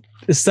to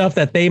stuff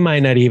that they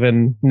might not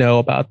even know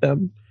about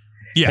them.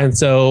 Yeah. And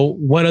so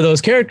one of those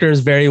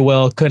characters very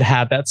well could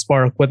have that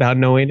spark without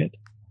knowing it.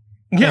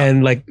 Yeah.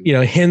 And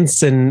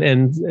hints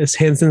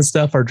and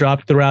stuff are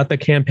dropped throughout the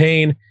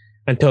campaign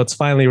until it's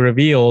finally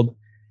revealed.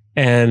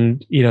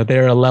 And,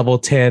 they're a level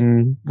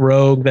 10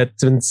 rogue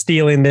that's been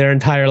stealing their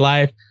entire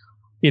life,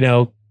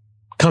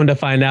 come to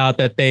find out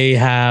that they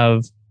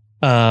have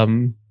a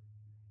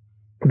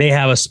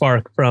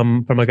spark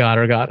from a god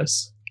or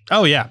goddess.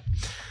 Oh, yeah.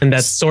 And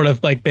that's sort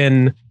of like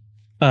been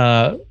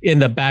in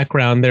the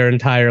background their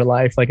entire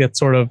life. Like it's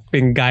sort of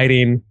been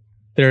guiding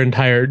their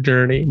entire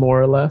journey,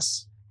 more or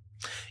less.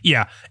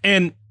 Yeah.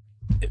 And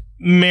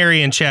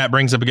Mary in chat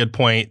brings up a good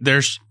point.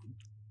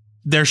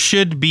 There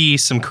should be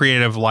some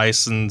creative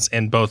license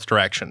in both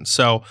directions.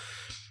 So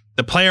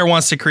the player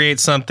wants to create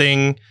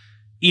something,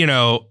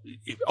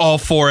 all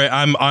for it.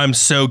 I'm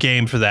so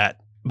game for that.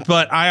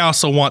 But I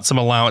also want some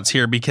allowance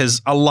here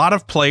because a lot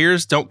of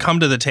players don't come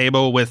to the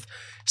table with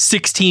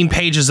 16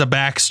 pages of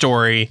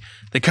backstory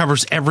that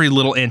covers every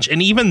little inch.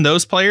 And even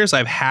those players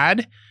I've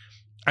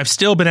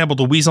still been able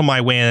to weasel my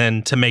way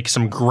in to make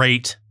some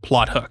great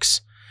plot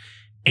hooks.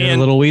 And you're a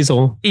little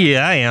weasel.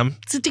 Yeah, I am.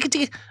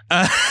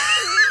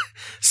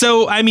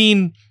 So, I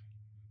mean,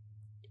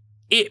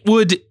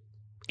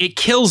 it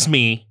kills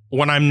me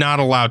when I'm not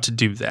allowed to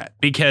do that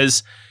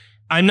because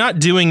I'm not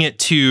doing it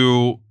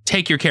to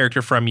take your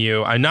character from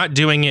you. I'm not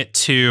doing it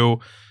to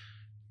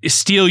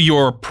steal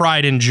your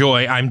pride and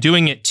joy. I'm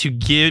doing it to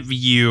give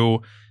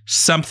you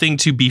something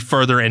to be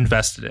further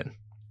invested in.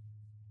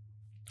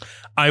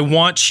 I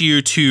want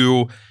you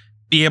to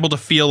be able to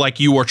feel like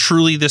you are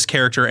truly this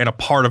character and a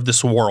part of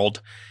this world.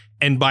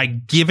 And by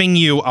giving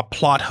you a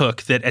plot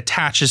hook that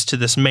attaches to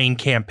this main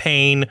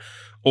campaign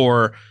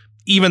or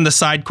even the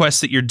side quests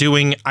that you're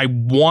doing, I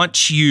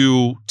want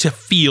you to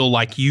feel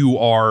like you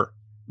are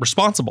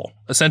responsible,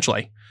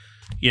 essentially.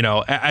 You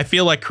know, I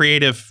feel like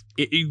creative,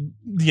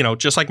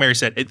 just like Mary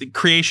said,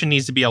 creation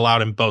needs to be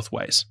allowed in both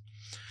ways.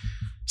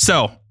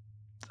 So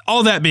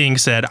all that being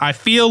said, I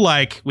feel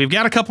like we've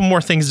got a couple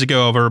more things to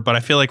go over, but I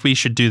feel like we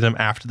should do them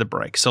after the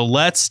break. So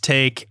let's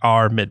take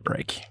our mid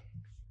break.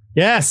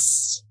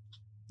 Yes.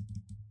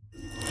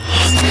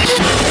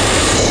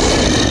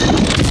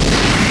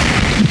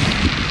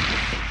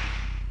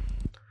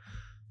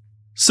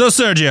 So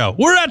Sergio,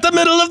 we're at the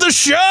middle of the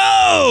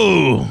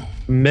show.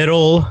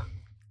 Middle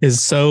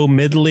is so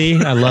middly.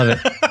 I love it.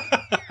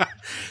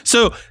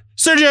 So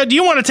Sergio, do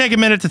you want to take a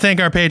minute to thank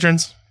our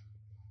patrons?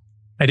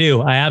 I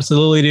do. I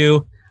absolutely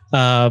do.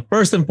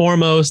 First and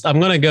foremost, I'm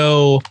gonna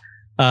go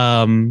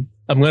in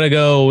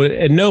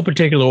no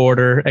particular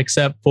order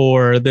except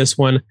for this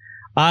one.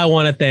 I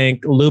want to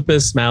thank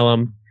Lupus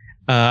Malum,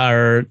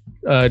 our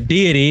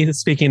deity.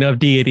 Speaking of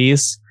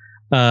deities,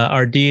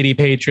 our deity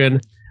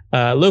patron.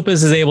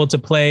 Lupus is able to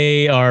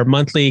play our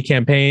monthly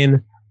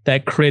campaign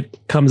that Crit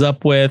comes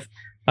up with.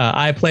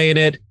 I played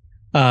it.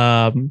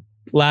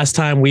 Last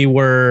time we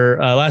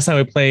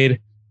played,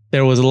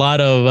 there was a lot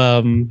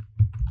of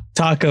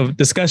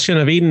discussion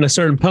of eating a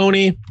certain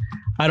pony.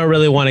 I don't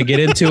really want to get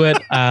into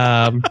it.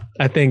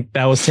 I think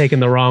that was taken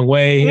the wrong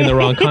way in the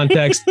wrong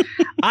context.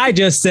 I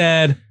just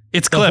said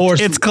it's clipped.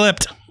 It's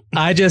clipped.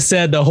 I just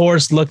said the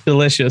horse looked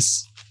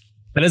delicious.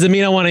 That doesn't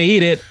mean I want to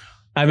eat it.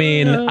 I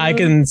mean, I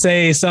can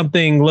say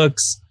something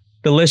looks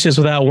delicious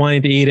without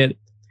wanting to eat it.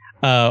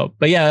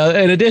 But yeah,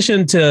 in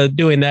addition to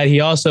doing that, he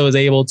also is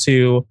able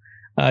to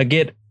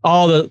get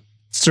all the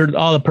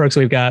perks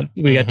we've got.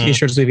 We got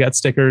T-shirts, we've got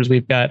stickers,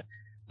 we've got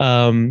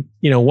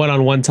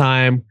one-on-one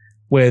time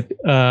with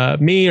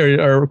me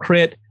or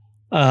Crit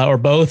or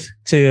both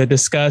to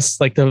discuss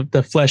like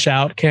the flesh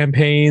out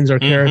campaigns or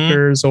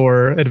characters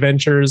or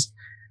adventures.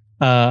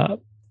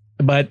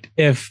 But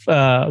if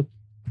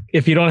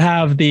you don't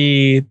have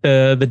the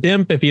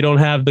dimp, if you don't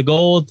have the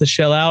gold to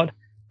shell out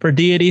for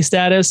deity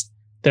status,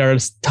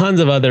 there's tons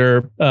of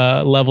other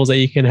levels that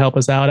you can help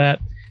us out at,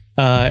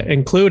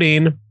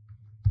 including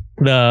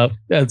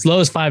as low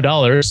as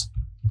 $5.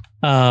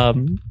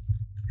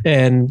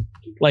 And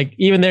like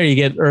even there, you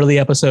get early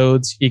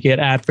episodes, you get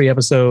ad-free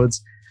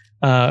episodes.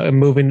 And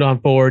moving on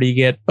forward, you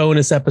get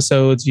bonus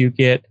episodes. You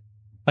get,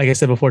 like I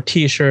said before,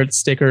 T-shirts,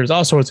 stickers,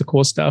 all sorts of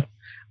cool stuff.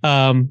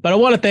 But I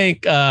want to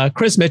thank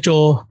Chris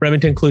Mitchell,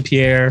 Remington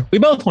Cloutier. We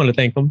both want to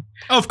thank them.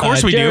 Of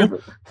course we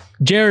do.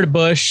 Jared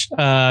Bush,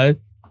 Pie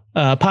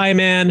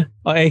Man,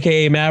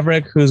 aka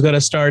Maverick, who's going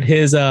to start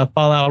his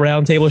Fallout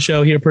Roundtable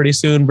show here pretty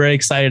soon. Very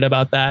excited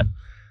about that.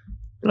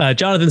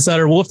 Jonathan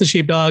Sutter, Wolf the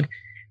Sheepdog,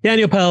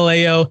 Daniel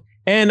Paleo,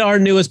 and our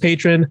newest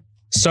patron,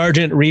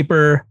 Sergeant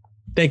Reaper.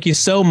 Thank you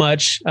so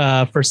much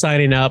for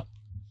signing up.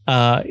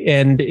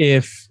 And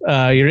if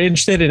you're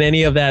interested in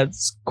any of that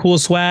cool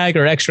swag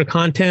or extra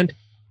content,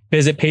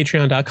 visit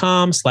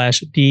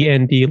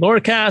patreon.com/DND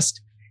Lorecast.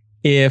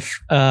 If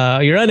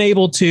you're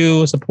unable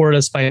to support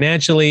us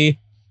financially,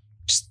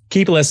 just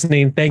keep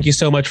listening. Thank you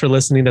so much for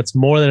listening. That's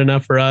more than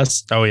enough for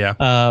us. Oh yeah.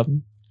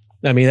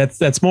 I mean,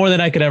 that's more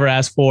than I could ever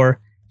ask for,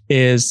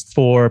 is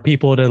for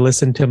people to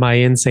listen to my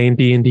insane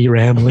D&D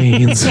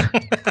ramblings.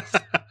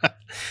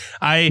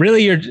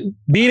 You're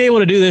being able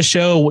to do this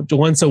show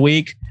once a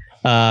week,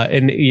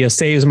 and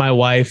saves my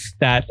wife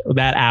that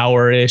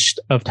hour-ish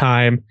of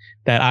time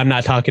that I'm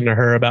not talking to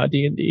her about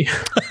D&D.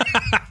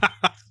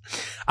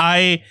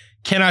 I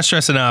cannot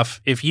stress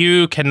enough, if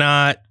you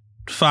cannot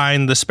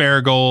find the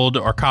spare gold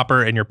or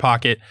copper in your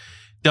pocket,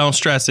 don't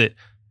stress it.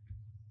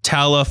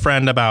 Tell a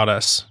friend about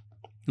us.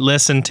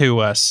 Listen to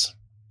us.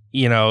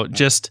 You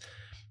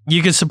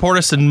can support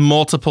us in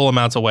multiple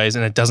amounts of ways,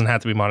 and it doesn't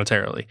have to be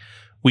monetarily.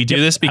 We do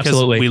this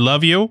because we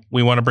love you.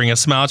 We want to bring a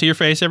smile to your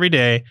face every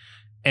day,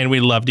 and we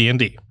love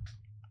D&D.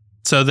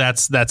 So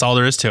that's all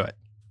there is to it.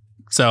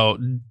 So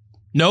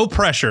no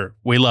pressure.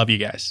 We love you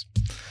guys.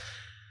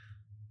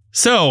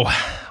 So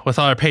with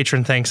all our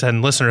patron thanks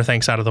and listener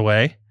thanks out of the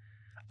way,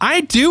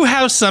 I do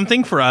have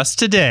something for us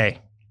today.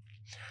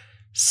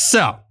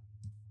 So,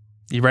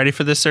 you ready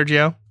for this,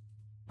 Sergio?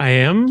 I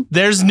am.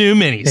 There's new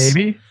minis.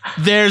 Baby.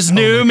 There's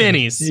new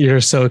minis. You're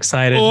so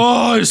excited.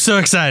 Oh, I'm so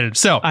excited.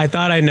 So I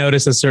thought I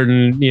noticed a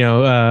certain,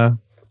 little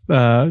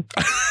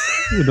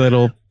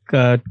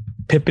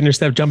pip in your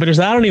step, jump in your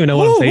step. I don't even know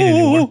what I'm saying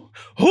anymore.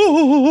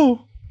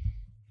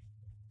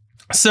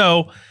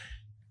 So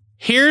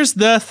here's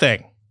the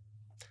thing.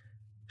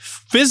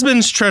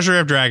 Fizban's Treasury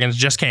of Dragons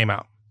just came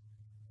out.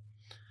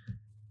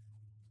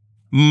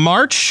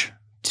 March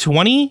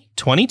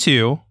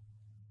 2022,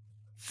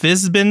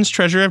 Fizban's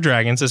Treasury of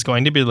Dragons is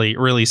going to be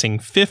releasing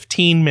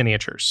 15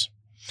 miniatures.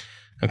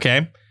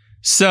 Okay,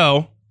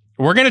 so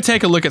we're going to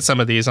take a look at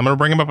some of these. I'm going to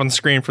bring them up on the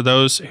screen for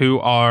those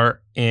who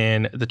are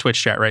in the Twitch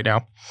chat right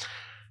now.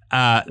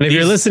 And if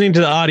you're listening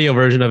to the audio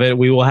version of it,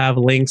 we will have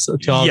links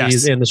to all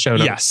these in the show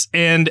notes. Yes,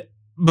 and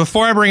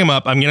before I bring them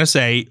up, I'm going to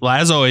say,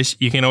 as always,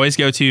 you can always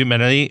go to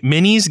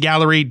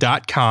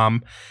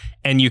minisgallery.com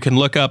and you can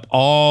look up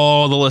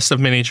all the list of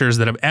miniatures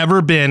that have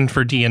ever been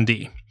for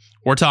D&D.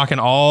 We're talking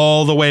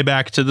all the way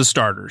back to the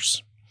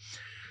starters.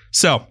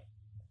 So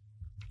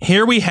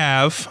here we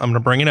have, I'm going to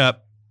bring it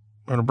up.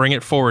 I'm going to bring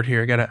it forward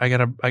here. I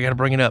gotta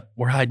bring it up.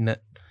 We're hiding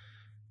it.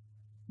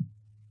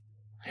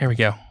 Here we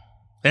go.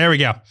 There we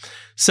go.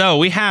 So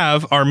we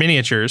have our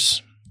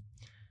miniatures.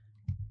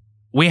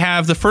 We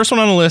have the first one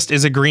on the list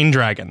is a green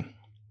dragon.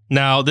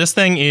 Now this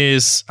thing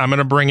is, I'm going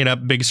to bring it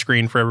up big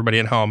screen for everybody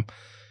at home.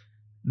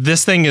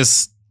 This thing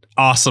is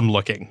awesome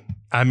looking.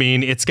 I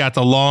mean, it's got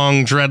the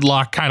long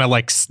dreadlock, kind of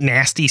like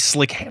nasty,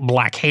 slick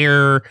black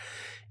hair.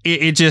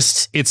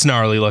 It's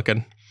gnarly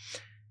looking.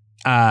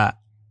 I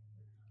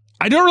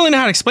don't really know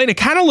how to explain it. It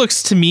kind of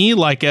looks to me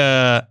like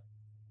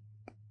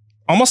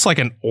almost like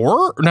an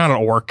orc, not an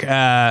orc,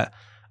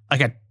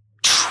 like a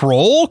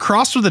troll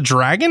crossed with a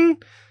dragon.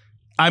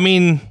 I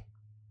mean,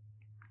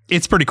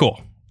 it's pretty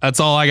cool. That's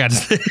all I got to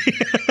say.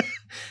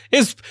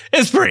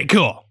 It's pretty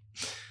cool.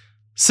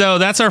 So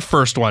that's our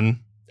first one.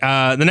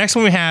 The next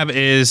one we have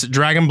is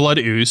Dragon Blood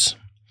Ooze,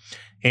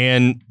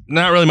 and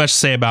not really much to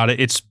say about it.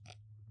 It's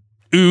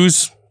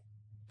ooze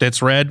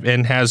that's red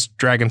and has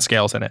dragon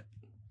scales in it.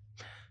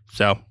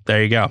 So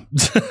there you go.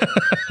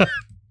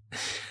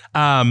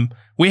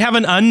 We have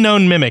an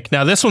unknown mimic.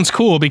 Now this one's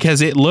cool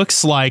because it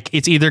looks like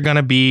it's either going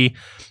to be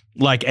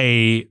like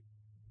a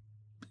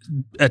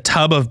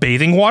tub of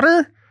bathing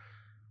water,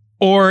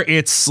 or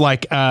it's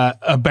like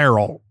a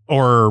barrel,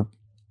 or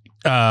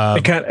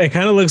it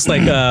kind of looks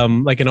like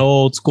an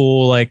old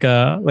school like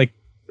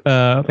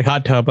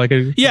hot tub, like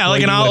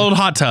an old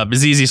hot tub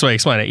is the easiest way to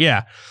explain it.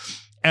 Yeah.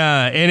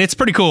 And it's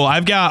pretty cool.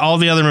 I've got all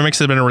the other mimics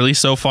that have been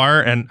released so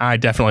far, and I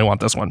definitely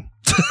want this one.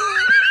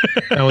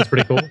 That was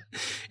pretty cool.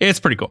 It's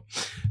pretty cool.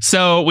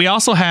 So we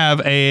also have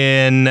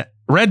an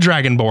red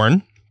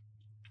dragonborn,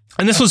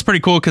 and this one's pretty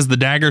cool because the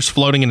dagger's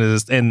floating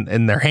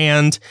in their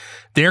hand.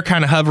 They're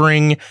kind of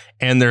hovering,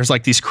 and there's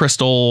like these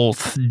crystal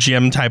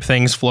gem type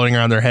things floating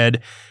around their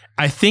head.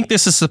 I think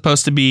this is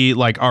supposed to be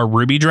like our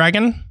ruby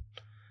dragon,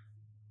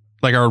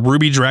 like our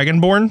ruby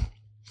dragonborn.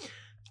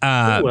 Ooh,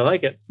 I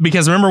like it.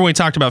 Because remember when we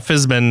talked about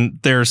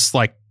Fizban, there's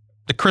like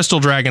the crystal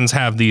dragons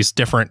have these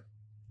different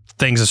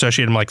things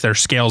associated, like their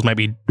scales might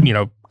be,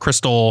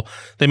 crystal.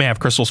 They may have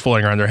crystals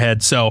floating around their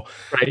head. So,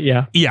 right,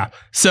 yeah. Yeah.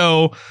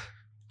 So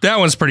that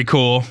one's pretty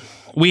cool.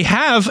 We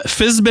have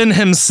Fizban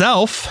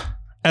himself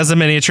as a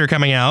miniature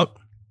coming out.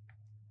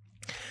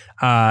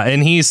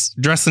 And he's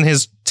dressed in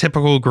his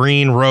typical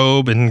green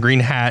robe and green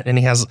hat, and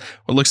he has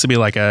what looks to be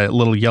like a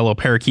little yellow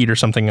parakeet or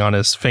something on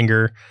his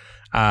finger.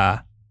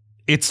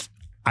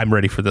 I'm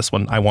ready for this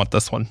one. I want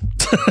this one.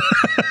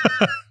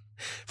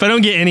 If I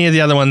don't get any of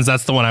the other ones,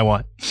 that's the one I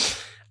want.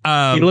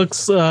 He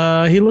looks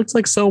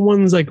like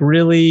someone's like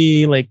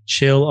really like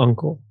chill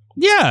uncle.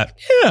 Yeah.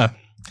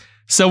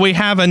 So we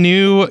have a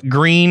new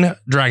green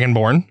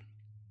dragonborn,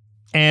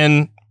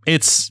 and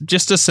it's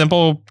just a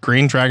simple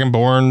green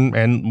dragonborn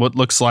and what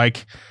looks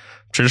like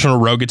traditional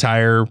rogue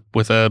attire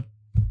with a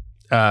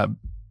I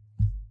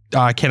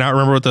cannot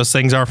remember what those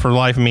things are for the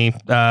life of me.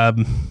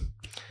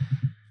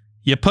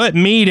 You put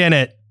meat in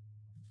it.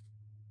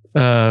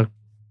 Goblet?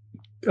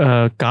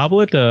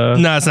 No,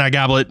 it's not a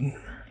goblet.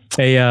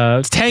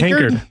 A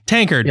tankard.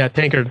 Yeah,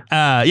 tankard.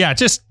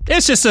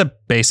 It's just a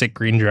basic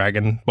green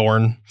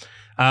dragonborn.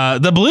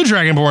 The blue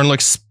dragonborn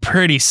looks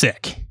pretty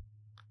sick.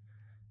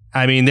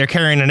 I mean, they're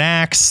carrying an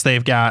axe.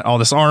 They've got all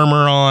this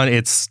armor on.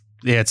 It's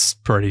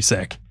pretty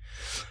sick.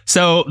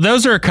 So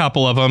those are a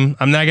couple of them.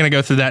 I'm not going to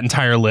go through that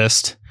entire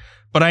list,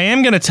 but I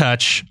am going to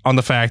touch on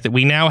the fact that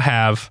we now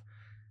have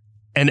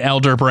an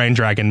Elder Brain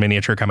Dragon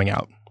miniature coming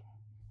out.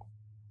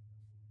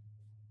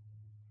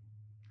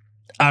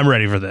 I'm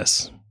ready for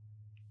this.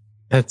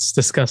 That's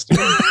disgusting.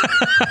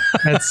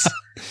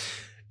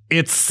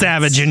 It's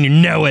savage and you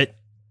know it.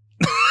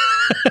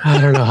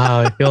 I don't know how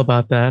I feel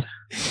about that.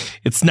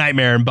 It's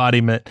nightmare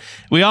embodiment.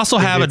 We also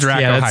have a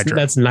Draco Hydra.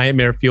 That's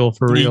nightmare fuel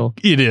for real.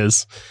 It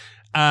is.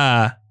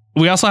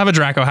 We also have a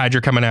Draco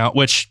Hydra coming out,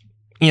 which,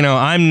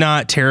 I'm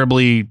not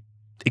terribly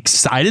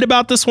excited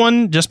about this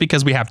one just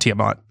because we have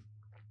Tiamat.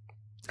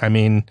 I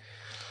mean,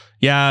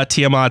 yeah,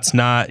 Tiamat's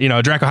not,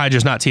 Draco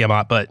Hydra's not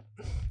Tiamat, but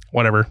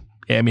whatever.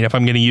 Yeah, I mean, if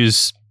I'm going to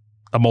use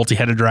a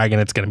multi-headed dragon,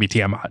 it's going to be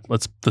Tiamat.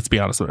 Let's be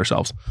honest with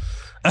ourselves.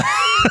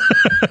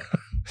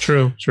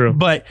 True.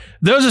 But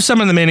those are some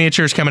of the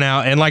miniatures coming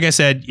out. And like I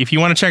said, if you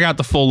want to check out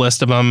the full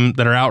list of them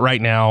that are out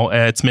right now,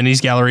 it's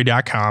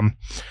minisgallery.com.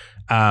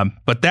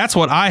 But that's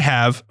what I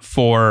have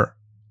for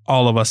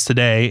all of us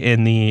today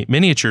in the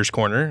miniatures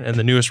corner and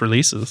the newest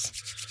releases.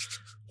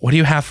 What do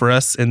you have for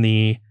us in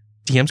the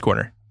DM's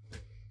corner?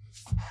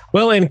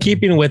 Well, in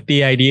keeping with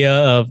the idea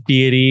of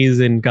deities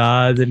and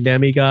gods and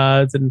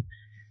demigods and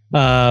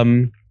how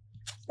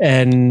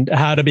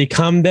to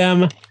become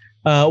them,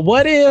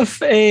 what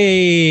if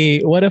a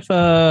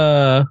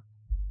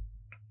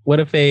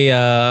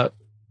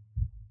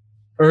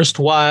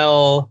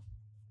erstwhile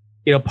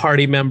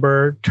party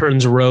member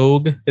turns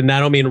rogue? And I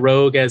don't mean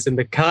rogue as in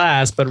the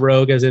class, but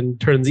rogue as in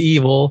turns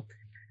evil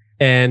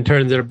and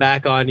turns their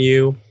back on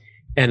you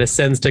and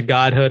ascends to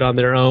godhood on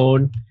their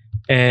own,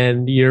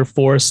 and you're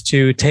forced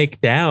to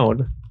take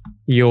down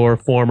your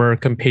former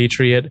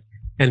compatriot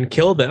and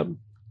kill them.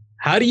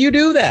 How do you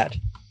do that?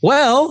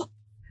 Well,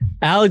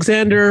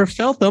 Alexander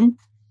Feltham,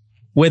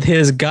 with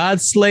his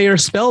Godslayer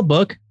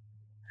spellbook,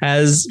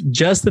 has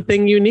just the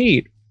thing you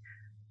need.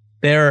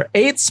 There are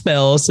 8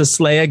 spells to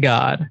slay a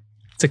god.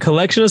 It's a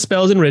collection of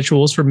spells and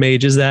rituals for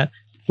mages that,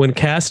 when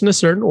cast in a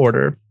certain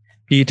order,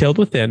 detailed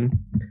within,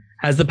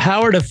 has the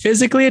power to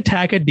physically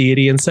attack a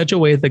deity in such a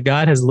way that the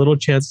god has little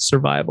chance of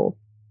survival.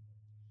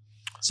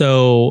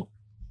 So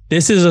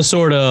this is a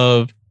sort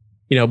of,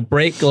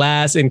 break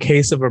glass in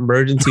case of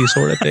emergency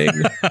sort of thing.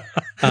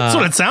 That's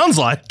what it sounds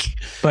like.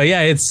 But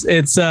yeah, it's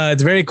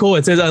very cool.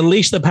 It says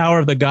unleash the power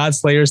of the God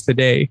Slayers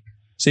today.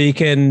 So you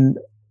can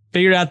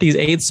figure out these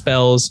 8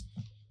 spells.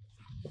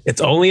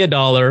 It's only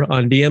 $1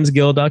 on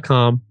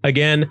dmsguild.com.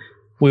 Again,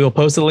 we will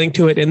post a link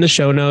to it in the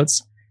show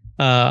notes.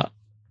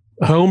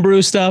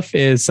 Homebrew stuff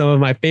is some of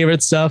my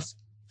favorite stuff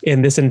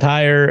in this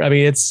entire.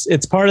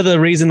 It's part of the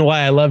reason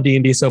why I love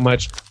D&D so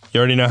much. You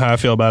already know how I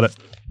feel about it.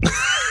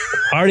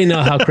 I already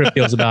know how Crip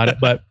feels about it,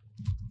 but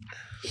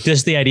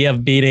just the idea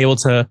of being able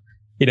to,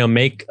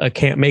 make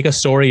a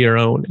story your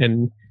own,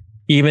 and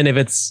even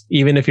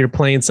if you're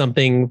playing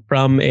something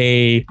from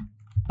a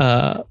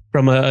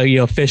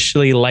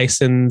officially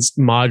licensed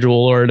module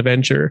or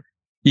adventure,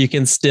 you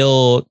can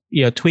still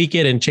tweak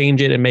it and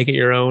change it and make it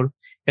your own.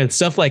 And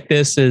stuff like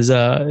this is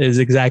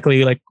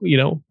exactly like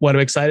what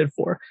I'm excited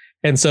for.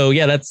 And so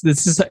yeah,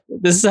 this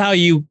is how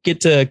you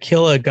get to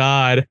kill a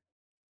god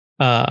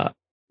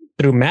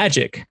through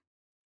magic.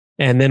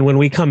 And then when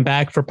we come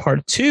back for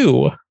part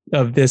 2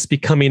 of this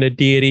becoming a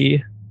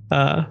deity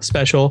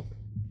special,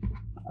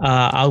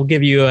 I'll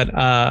give you a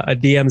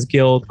DM's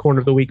Guild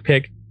Corner of the Week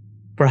pick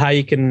for how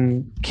you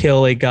can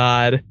kill a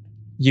god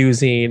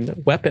using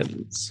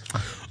weapons.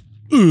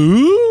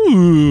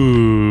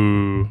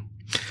 Ooh.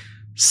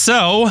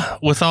 So,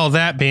 with all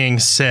that being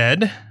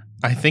said,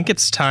 I think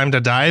it's time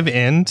to dive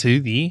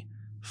into the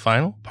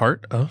final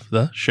part of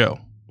the show.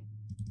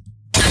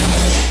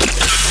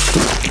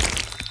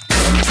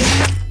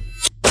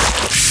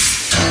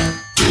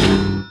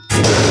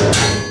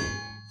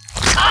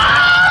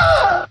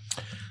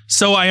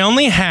 So I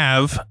only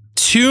have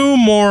 2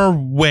 more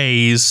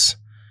ways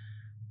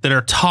that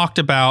are talked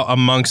about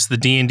amongst the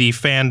D&D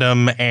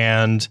fandom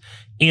and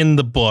in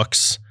the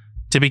books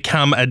to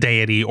become a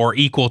deity or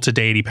equal to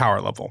deity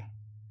power level.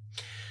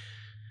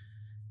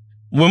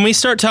 When we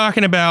start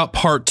talking about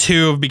part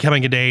 2 of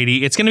becoming a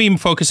deity, it's going to be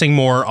focusing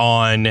more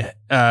on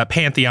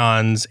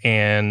pantheons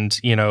and,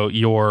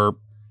 your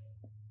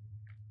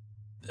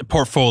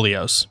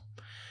portfolios.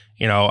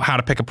 How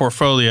to pick a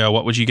portfolio.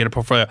 What would you get a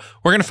portfolio?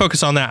 We're going to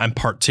focus on that in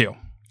part 2.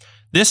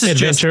 This is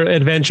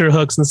adventure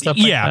hooks and stuff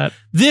like that.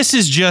 This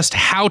is just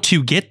how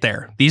to get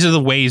there. These are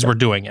the ways we're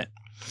doing it.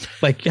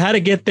 Like how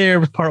to get there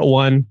with part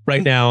 1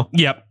 right now.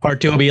 Yep.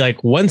 Part 2 will be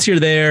like, once you're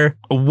there,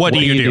 what do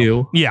you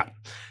do? Yeah.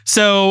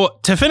 So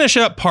to finish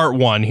up part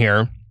 1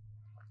 here,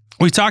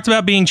 we've talked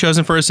about being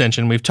chosen for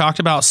ascension. We've talked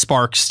about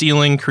spark,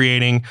 stealing,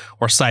 creating,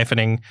 or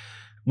siphoning.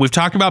 We've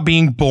talked about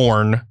being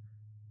born.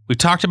 We've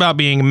talked about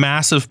being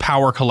massive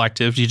power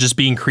collective. You're just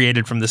being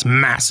created from this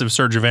massive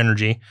surge of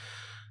energy.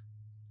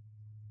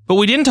 But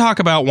we didn't talk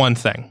about one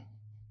thing.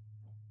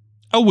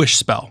 A wish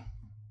spell.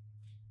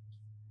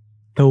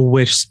 The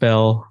wish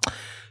spell.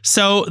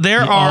 So there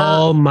the are...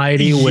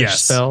 almighty wish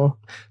spell.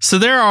 So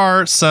there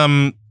are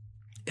some...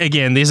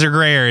 Again, these are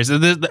gray areas.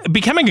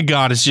 Becoming a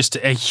god is just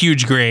a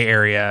huge gray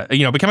area.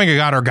 Becoming a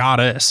god or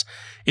goddess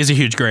is a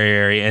huge gray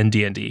area in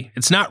D&D.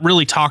 It's not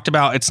really talked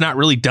about. It's not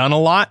really done a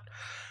lot.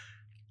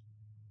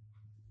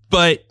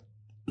 But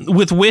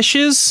with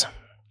wishes,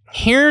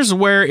 here's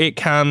where it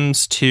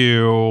comes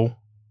to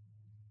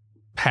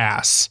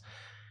pass.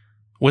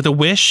 With a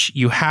wish,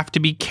 you have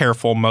to be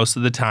careful most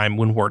of the time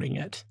when wording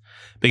it.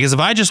 Because if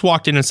I just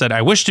walked in and said,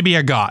 I wish to be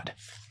a god,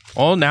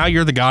 well, now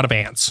you're the god of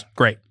ants.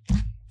 Great.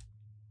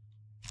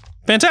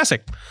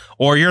 Fantastic.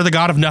 Or you're the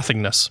god of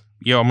nothingness.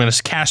 I'm going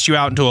to cast you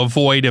out into a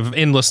void of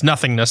endless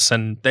nothingness,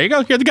 and there you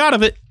go. You're the god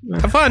of it.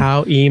 Have fun.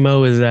 How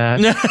emo is that?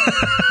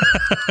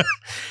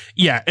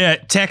 Yeah,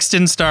 Text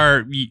and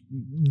Star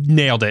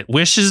nailed it.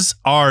 Wishes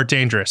are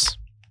dangerous.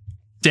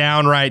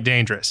 Downright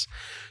dangerous.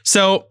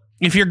 So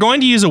if you're going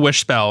to use a wish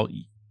spell,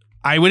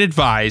 I would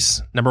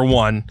advise, number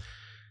 1,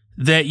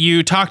 that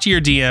you talk to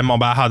your DM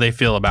about how they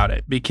feel about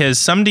it. Because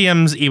some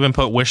DMs even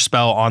put wish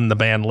spell on the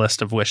ban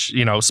list of wish,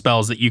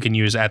 spells that you can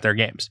use at their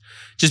games.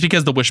 Just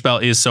because the wish spell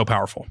is so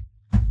powerful.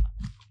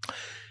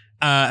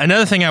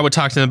 Another thing I would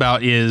talk to them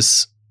about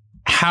is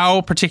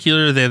how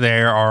particular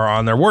they are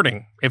on their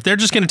wording. If they're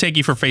just going to take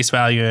you for face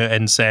value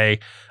and say,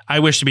 I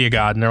wish to be a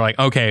god, and they're like,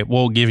 okay,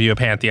 we'll give you a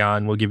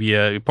pantheon, we'll give you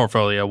a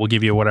portfolio, we'll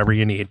give you whatever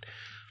you need,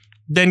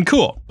 then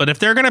cool. But if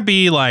they're going to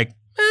be like,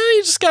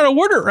 you just got to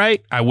word it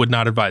right, I would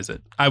not advise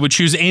it. I would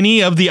choose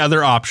any of the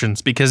other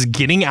options, because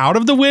getting out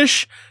of the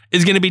wish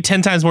is going to be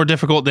 10 times more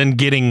difficult than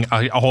getting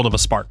a hold of a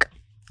spark.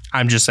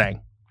 I'm just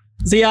saying.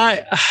 See,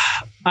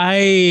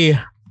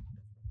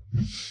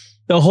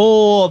 the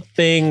whole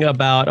thing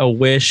about a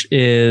wish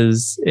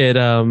is it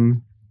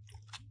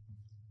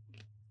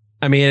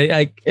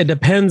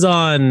depends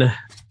on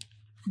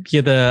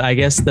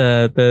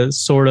the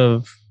sort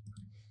of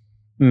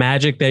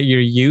magic that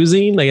you're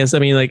using. I guess, I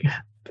mean, like,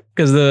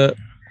 because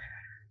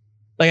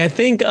I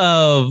think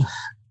of,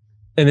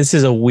 and this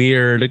is a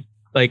weird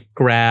like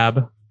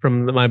grab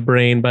from my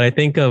brain, but I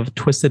think of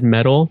Twisted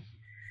Metal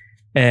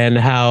and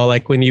how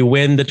like when you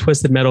win the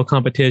Twisted Metal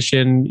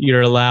competition,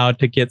 you're allowed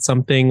to get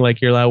something, like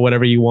you're allowed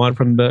whatever you want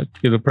from the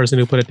person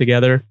who put it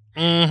together.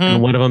 Mm-hmm.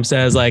 And one of them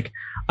says like,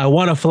 I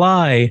want to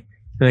fly.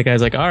 And the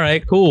guy's like, all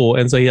right, cool.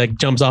 And so he like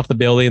jumps off the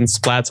building and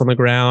splats on the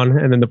ground.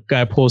 And then the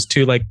guy pulls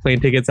 2 like plane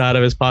tickets out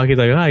of his pocket. He's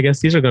like, oh, I guess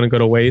these are going to go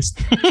to waste.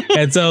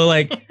 And so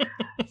like,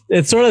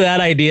 it's sort of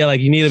that idea.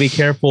 Like you need to be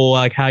careful,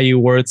 like how you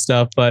word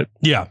stuff. But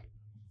yeah,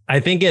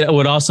 I think it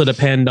would also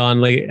depend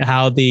on like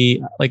how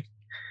the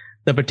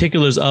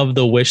particulars of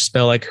the wish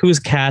spell, like who's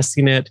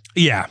casting it.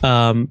 Yeah.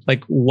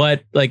 Like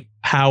what like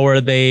power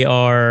they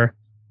are,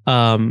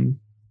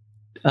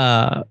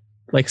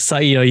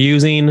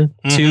 using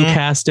to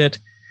cast it.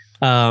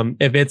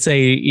 If it's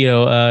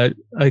a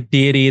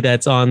deity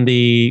that's on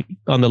the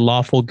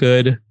lawful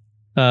good,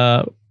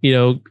 in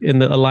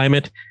the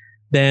alignment,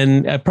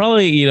 then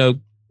probably,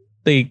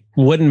 they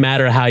wouldn't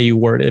matter how you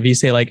word it. If you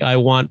say like, I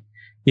want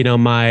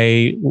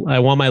my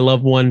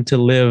loved one to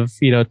live,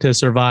 to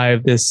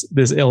survive this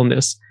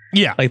illness.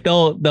 Yeah. Like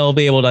they'll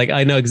be able to, like,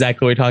 I know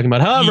exactly what you're talking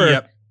about.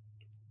 However,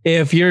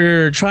 if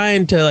you're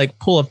trying to like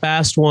pull a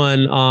fast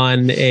one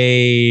on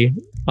a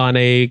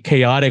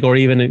chaotic or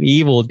even an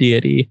evil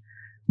deity,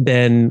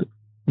 then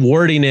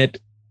wording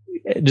it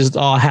just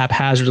all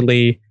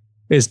haphazardly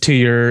is to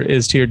your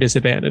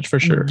disadvantage for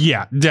sure.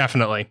 Yeah,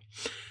 definitely.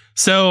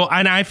 So,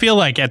 and I feel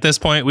like at this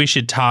point we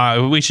should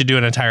do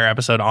an entire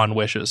episode on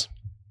wishes.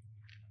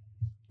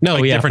 No,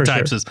 like yeah, different for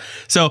types. Sure.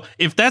 So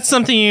if that's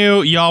something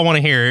y'all want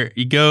to hear,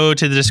 you go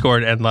to the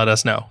Discord and let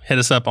us know. Hit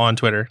us up on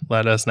Twitter.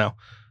 Let us know,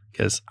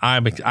 because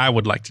I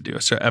would like to do an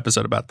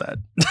episode about that.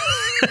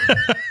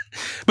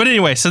 But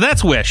anyway, so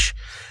that's Wish.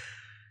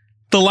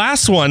 The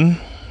last one,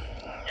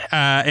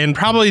 and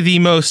probably the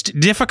most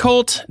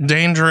difficult,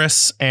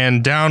 dangerous,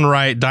 and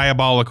downright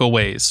diabolical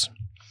ways,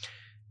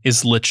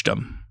 is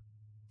Lichdom.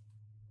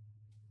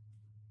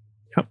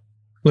 Yep,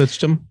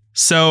 Lichdom.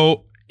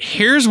 So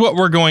here's what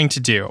we're going to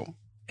do.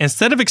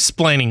 Instead of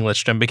explaining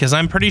Lichdom, because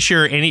I'm pretty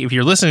sure if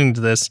you're listening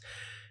to this,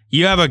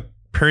 you have a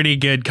pretty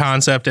good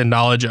concept and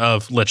knowledge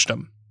of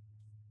Lichdom.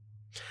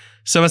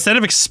 So instead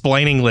of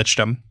explaining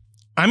Lichdom,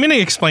 I'm going to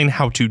explain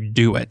how to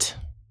do it,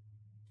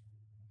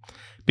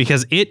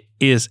 because it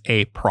is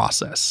a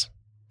process.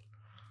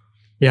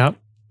 Yeah,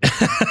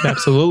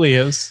 absolutely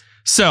is.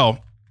 So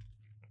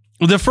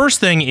the first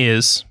thing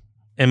is,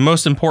 and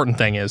most important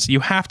thing is,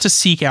 you have to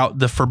seek out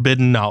the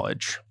forbidden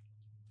knowledge.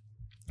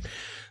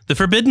 The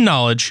forbidden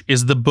knowledge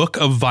is the Book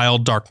of Vile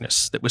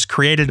Darkness that was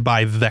created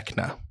by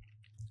Vecna,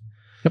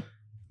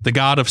 the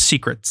god of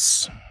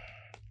secrets.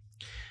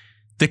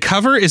 The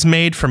cover is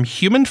made from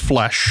human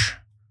flesh,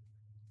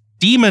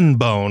 demon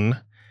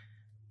bone,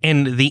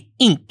 and the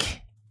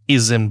ink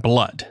is in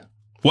blood.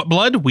 What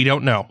blood? We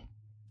don't know.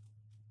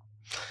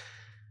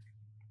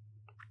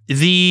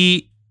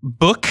 The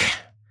book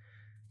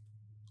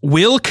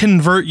will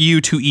convert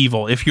you to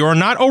evil. If you're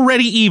not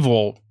already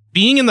evil,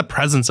 being in the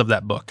presence of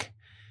that book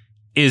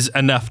is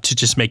enough to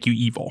just make you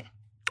evil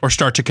or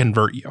start to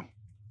convert you.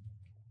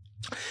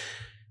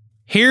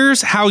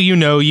 Here's how you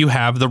know you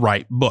have the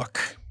right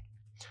book.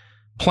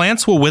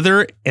 Plants will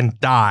wither and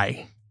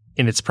die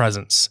in its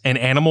presence, and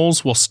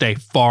animals will stay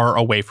far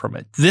away from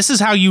it. This is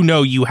how you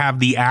know you have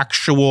the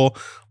actual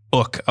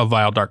Book of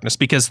Vile Darkness,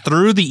 because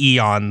through the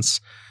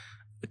eons,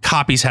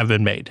 copies have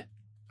been made.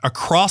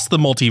 Across the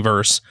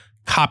multiverse,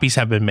 copies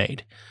have been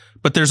made,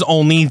 but there's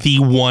only the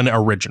one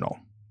original.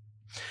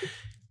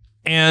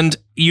 And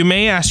you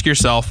may ask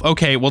yourself,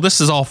 okay, well, this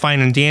is all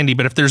fine and dandy,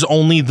 but if there's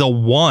only the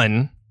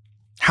one,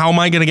 how am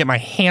I going to get my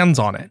hands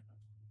on it?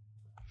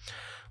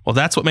 Well,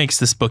 that's what makes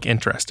this book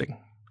interesting.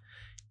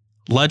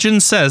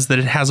 Legend says that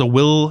it has a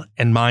will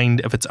and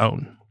mind of its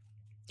own,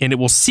 and it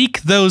will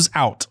seek those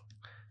out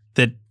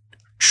that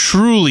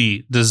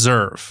truly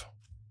deserve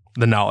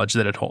the knowledge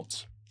that it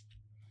holds.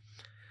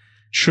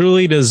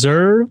 Truly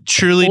deserve?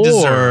 Truly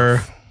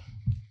deserve.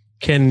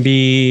 Can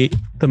be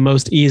the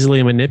most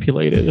easily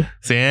manipulated.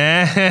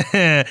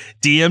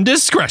 DM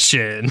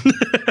discretion.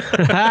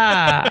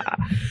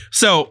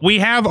 So we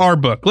have our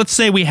book. Let's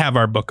say we have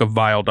our Book of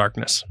Vile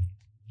Darkness.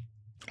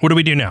 What do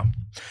we do now?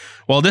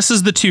 Well, this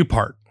is the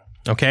 2-part.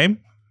 Okay.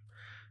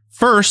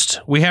 First,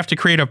 we have to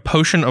create a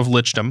potion of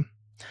Lichdom.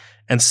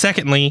 And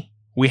secondly,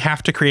 we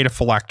have to create a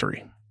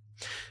phylactery.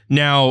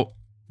 Now,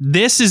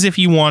 this is if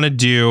you want to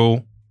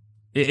do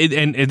it,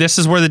 and this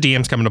is where the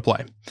DMs come into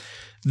play.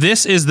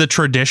 This is the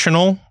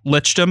traditional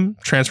Lichdom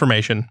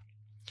transformation,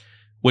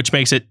 which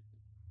makes it,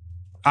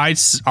 I'd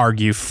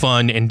argue,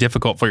 fun and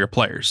difficult for your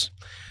players.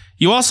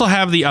 You also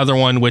have the other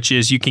one, which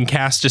is you can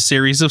cast a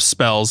series of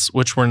spells,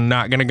 which we're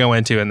not going to go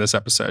into in this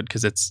episode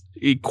because it's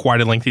quite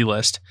a lengthy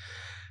list.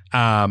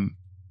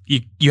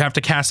 You have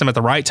to cast them at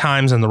the right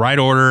times in the right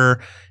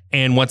order,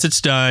 and once it's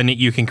done,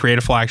 you can create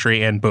a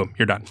phylactery, and boom,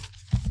 you're done.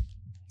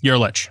 You're a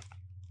lich.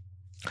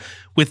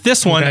 With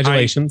this one,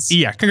 Congratulations.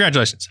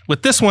 Congratulations.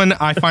 With this one,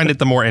 I find it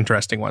the more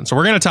interesting one. So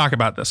we're going to talk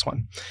about this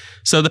one.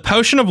 So the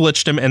Potion of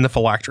Lichdom and the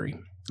Phylactery.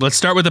 Let's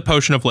start with the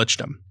Potion of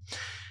Lichdom.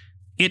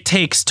 It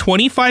takes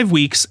 25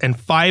 weeks and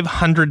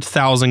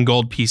 500,000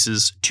 gold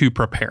pieces to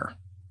prepare.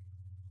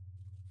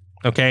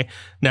 Okay.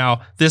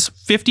 Now, this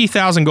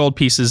 50,000 gold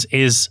pieces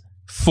is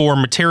for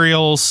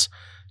materials,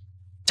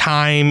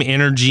 time,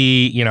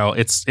 energy. You know,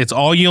 it's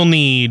all you'll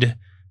need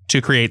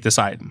to create this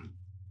item.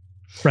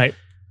 Right.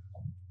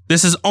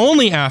 This is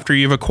only after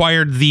you've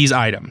acquired these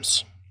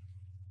items.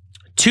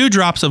 2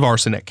 drops of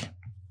arsenic,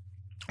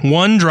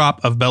 1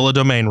 drop of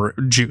Belladonna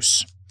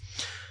juice,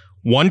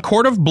 1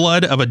 quart of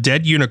blood of a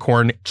dead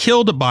unicorn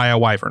killed by a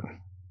wyvern.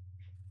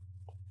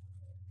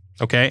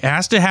 Okay, it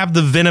has to have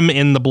the venom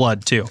in the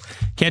blood too.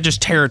 Can't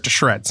just tear it to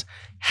shreds.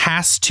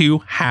 Has to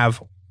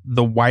have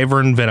the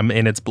wyvern venom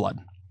in its blood.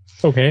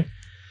 Okay.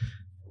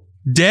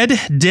 Dead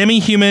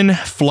demi-human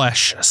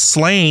flesh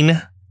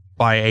slain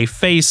by a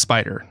phase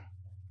spider.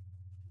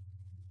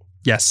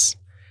 Yes,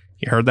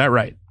 you heard that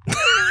right.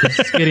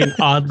 It's getting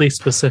oddly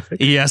specific.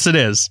 Yes, it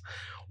is.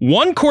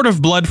 1 quart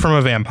of blood from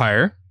a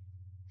vampire.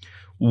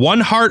 1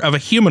 heart of a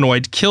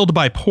humanoid killed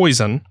by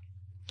poison.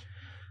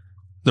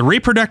 The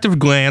reproductive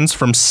glands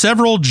from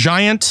several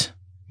giant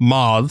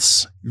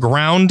moths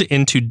ground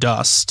into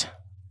dust.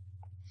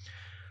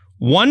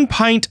 1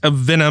 pint of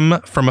venom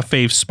from a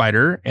phase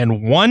spider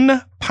and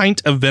 1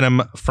 pint of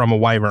venom from a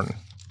wyvern.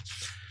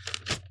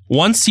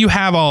 Once you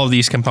have all of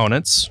these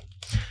components,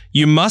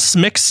 you must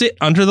mix it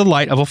under the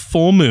light of a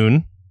full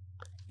moon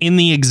in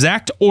the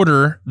exact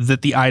order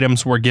that the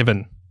items were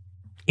given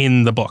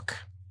in the book.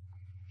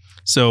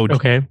 So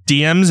okay.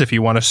 DMs, if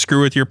you want to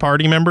screw with your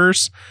party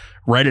members,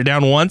 write it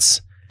down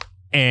once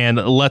and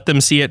let them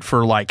see it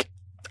for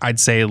I'd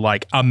say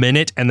a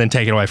minute and then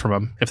take it away from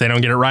them. If they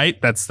don't get it right,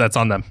 that's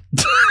on them.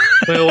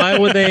 But why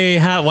would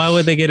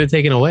they get it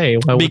taken away?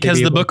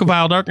 Because the Book of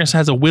Vile Darkness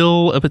has a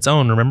will of its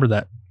own. Remember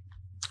that.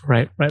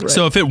 Right.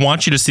 So if it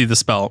wants you to see the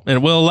spell,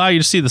 it will allow you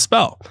to see the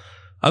spell.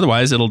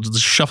 Otherwise, it'll just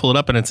shuffle it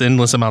up in its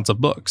endless amounts of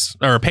books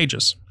or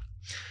pages.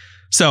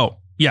 So,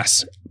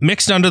 yes,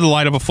 mixed under the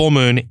light of a full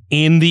moon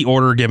in the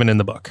order given in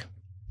the book.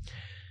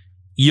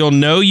 You'll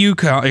know you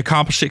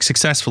accomplished it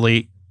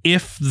successfully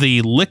if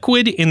the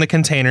liquid in the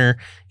container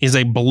is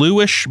a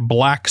bluish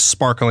black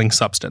sparkling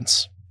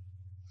substance.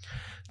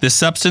 This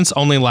substance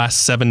only lasts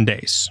 7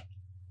 days.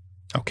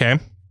 Okay?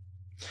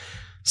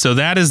 So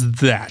that is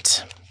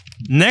that.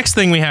 Next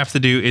thing we have to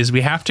do is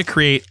we have to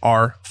create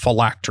our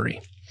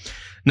phylactery.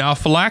 Now, a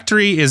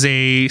phylactery is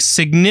a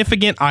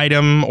significant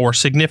item or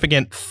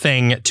significant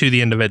thing to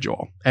the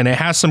individual, and it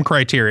has some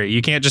criteria.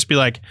 You can't just be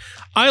like,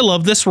 I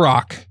love this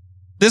rock.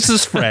 This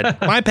is Fred,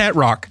 my pet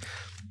rock.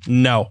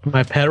 No.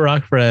 My pet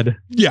rock, Fred.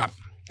 Yeah.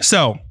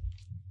 So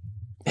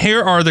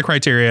here are the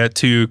criteria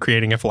to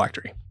creating a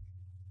phylactery.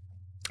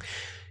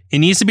 It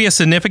needs to be a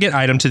significant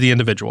item to the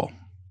individual.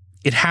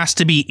 It has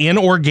to be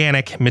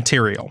inorganic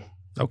material.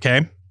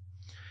 Okay?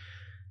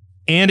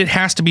 And it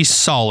has to be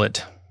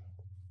solid.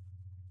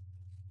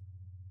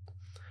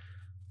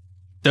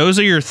 Those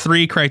are your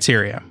 3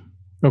 criteria.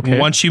 Okay.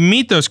 Once you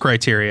meet those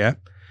criteria,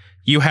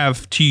 you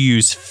have to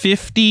use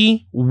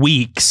 50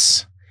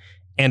 weeks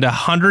and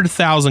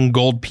 100,000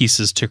 gold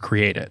pieces to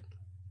create it.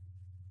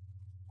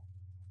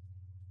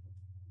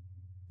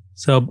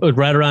 So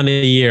right around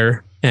a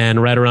year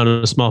and right around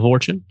a small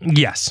fortune.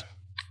 Yes.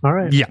 All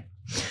right. Yeah.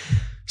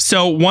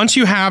 So once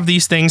you have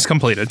these things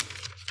completed,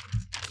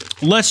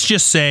 let's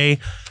just say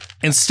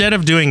instead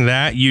of doing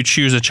that, you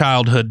choose a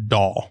childhood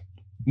doll.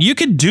 You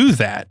could do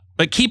that,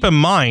 but keep in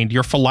mind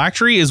your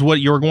phylactery is what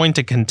you're going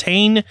to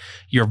contain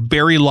your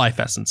very life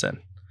essence in.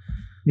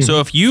 Mm-hmm. So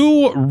if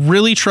you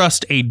really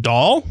trust a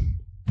doll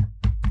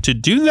to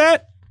do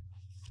that,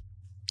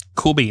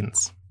 cool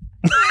beans.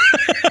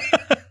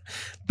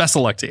 Best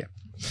of luck to you.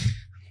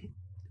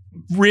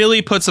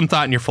 Really put some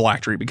thought in your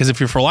phylactery, because if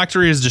your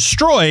phylactery is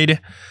destroyed,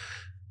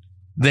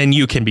 then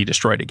you can be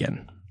destroyed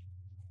again.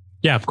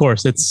 Yeah, of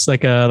course. It's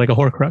like a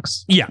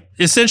Horcrux. Yeah.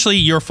 Essentially,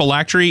 your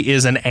phylactery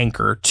is an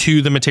anchor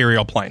to the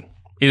material plane.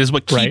 It is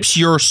what keeps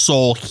your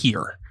soul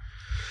here.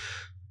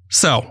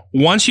 So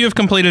once you have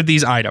completed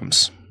these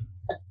items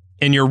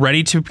and you're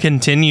ready to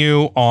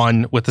continue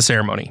on with the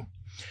ceremony,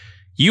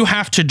 you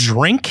have to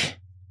drink.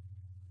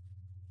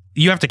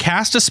 You have to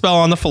cast a spell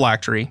on the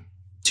phylactery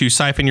to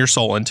siphon your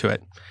soul into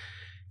it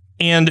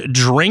and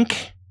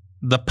drink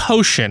the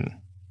potion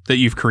that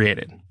you've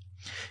created.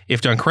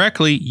 If done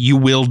correctly, you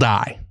will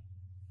die.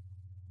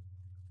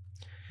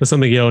 That's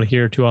something you don't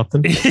hear too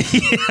often. Yeah.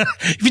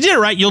 If you did it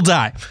right, you'll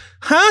die.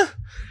 Huh?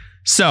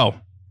 So,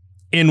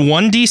 in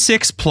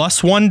 1d6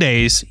 plus 1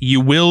 days,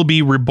 you will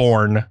be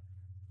reborn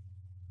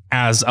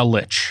as a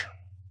lich.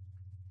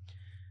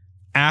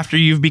 After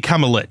you've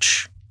become a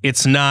lich,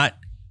 it's not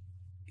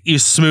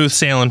smooth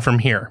sailing from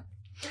here.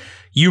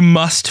 You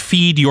must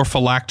feed your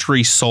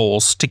phylactery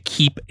souls to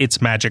keep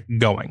its magic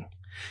going.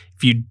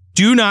 If you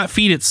do not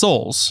feed its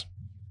souls,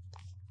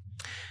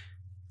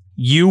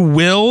 you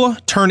will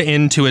turn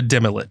into a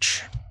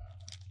demi-lich,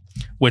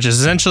 which is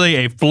essentially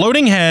a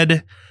floating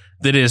head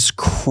that is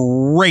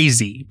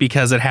crazy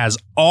because it has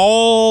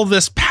all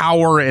this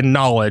power and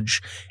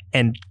knowledge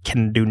and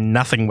can do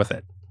nothing with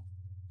it.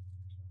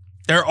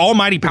 They're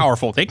almighty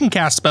powerful. They can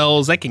cast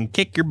spells. They can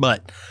kick your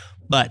butt.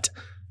 But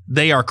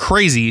they are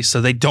crazy,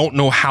 so they don't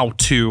know how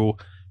to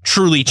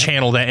truly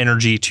channel that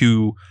energy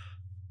to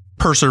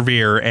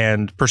persevere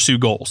and pursue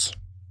goals.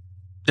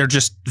 They're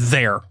just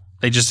there.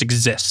 They just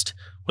exist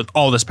with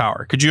all this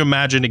power. Could you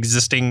imagine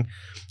existing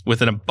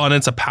with an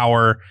abundance of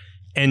power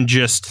and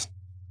just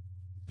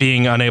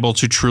being unable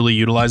to truly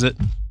utilize it?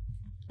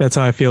 That's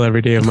how I feel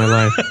every day of my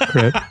life,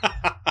 Crit.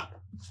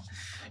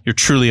 You're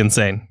truly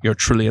insane. You're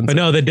truly insane. But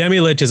no, the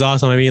Demi-Lich is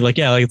awesome. I mean, like,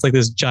 yeah, like it's like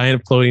this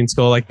giant floating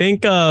skull. Like,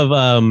 think of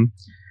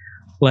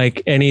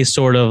like any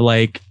sort of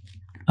like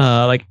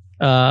 90s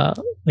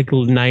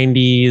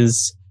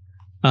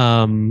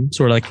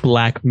sort of like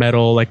black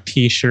metal like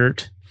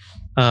t-shirt,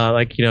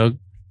 like, you know,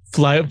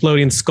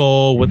 floating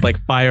skull with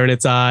like fire in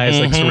its eyes,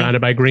 like surrounded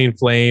by green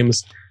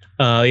flames.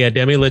 Yeah,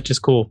 Demi-Lich is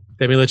cool.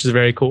 Demi-Lich is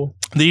very cool.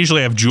 They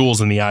usually have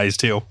jewels in the eyes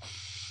too.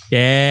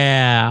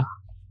 Yeah.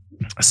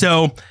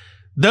 So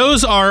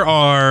those are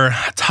our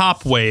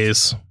top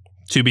ways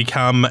to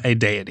become a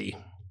deity.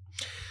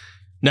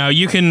 Now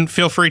you can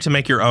feel free to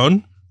make your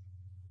own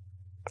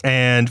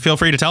and feel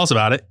free to tell us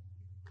about it,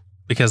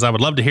 because I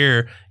would love to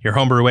hear your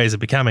homebrew ways of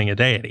becoming a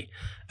deity.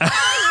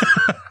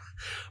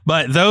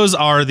 But those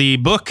are the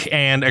book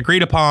and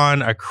agreed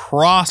upon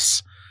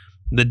across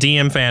the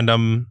DM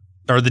fandom,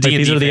 or the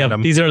D&D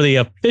fandom. These are the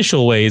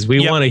official ways.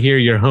 We want to hear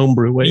your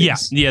homebrew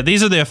ways. Yeah.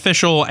 These are the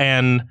official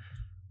and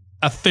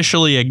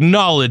officially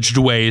acknowledged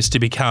ways to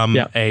become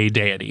a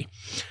deity.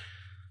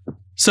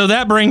 So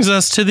that brings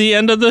us to the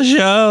end of the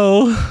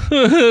show.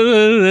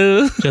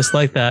 Just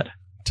like that.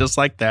 Just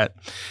like that.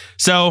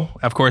 So,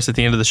 of course, at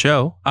the end of the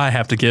show, I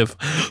have to give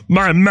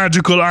my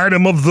magical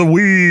item of the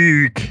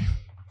week.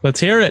 Let's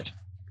hear it.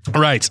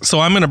 Right. So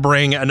I'm going to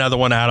bring another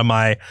one out of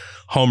my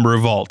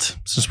homebrew vault.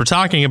 Since we're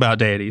talking about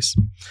deities,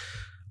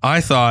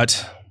 I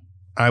thought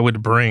I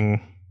would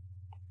bring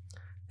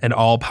an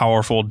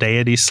all-powerful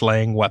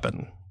deity-slaying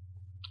weapon.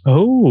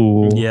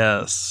 Oh.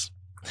 Yes.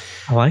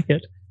 I like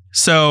it.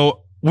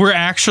 So we're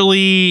actually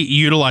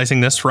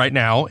utilizing this right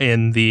now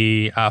in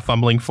the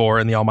Fumbling 4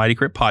 and the Almighty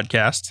Crit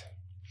podcast.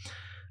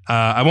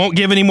 I won't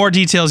give any more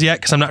details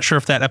yet because I'm not sure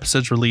if that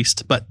episode's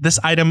released, but this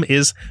item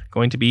is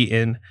going to be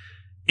in,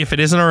 if it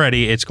isn't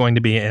already, it's going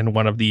to be in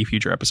one of the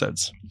future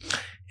episodes.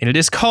 And it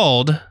is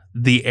called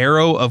the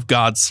Arrow of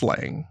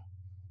Godslaying.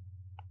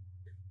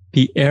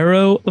 The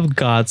Arrow of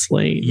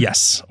Godslaying.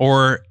 Yes.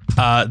 Or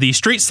the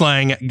street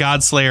slang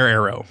Godslayer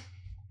Arrow.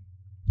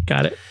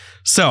 Got it.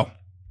 So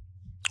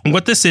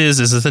what this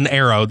is an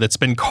arrow that's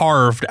been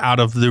carved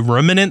out of the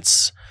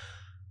remnants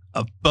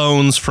of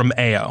bones from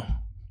Ao,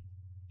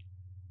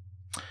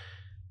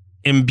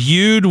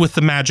 imbued with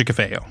the magic of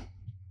Ao.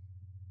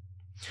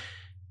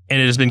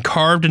 And it has been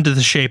carved into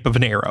the shape of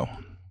an arrow.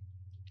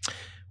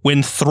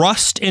 When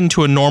thrust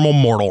into a normal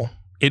mortal,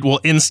 it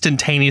will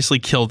instantaneously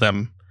kill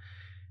them.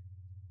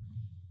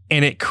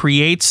 And it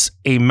creates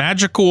a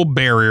magical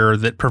barrier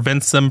that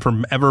prevents them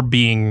from ever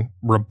being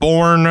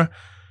reborn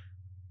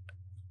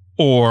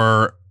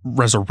or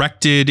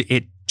resurrected.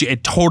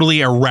 It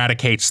totally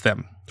eradicates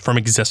them from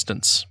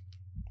existence.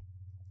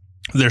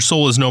 Their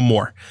soul is no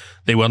more.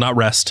 They will not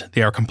rest.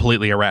 They are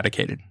completely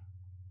eradicated.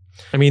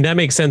 I mean, that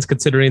makes sense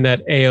considering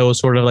that Ao is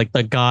sort of like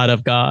the god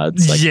of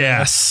gods. Like,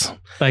 yes.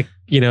 Like,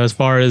 you know, as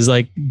far as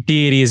like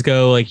deities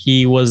go, like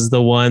he was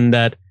the one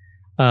that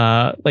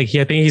I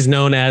think he's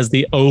known as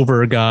the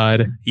over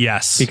god.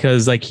 Yes.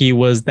 Because like he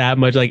was that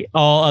much, like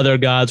all other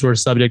gods were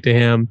subject to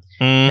him.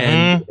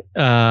 And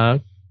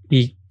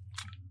he,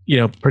 you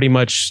know, pretty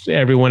much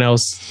everyone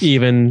else,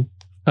 even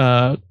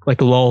like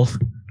Lolth,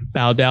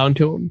 bowed down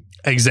to him.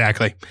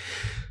 Exactly.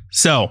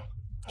 So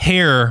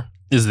here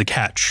is the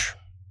catch.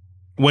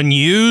 When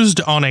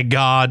used on a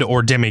god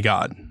or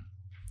demigod,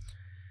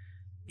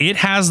 it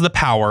has the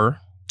power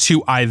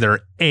to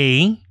either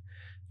A,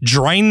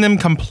 drain them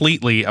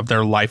completely of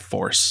their life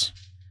force,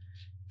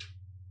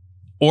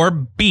 or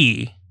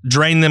B,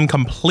 drain them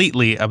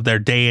completely of their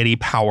deity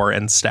power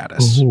and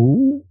status.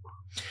 Ooh.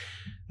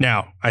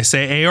 Now, I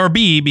say A or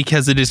B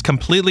because it is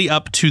completely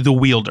up to the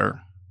wielder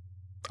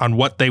on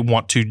what they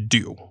want to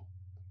do.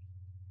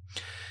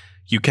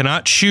 You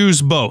cannot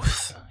choose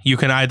both. You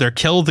can either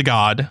kill the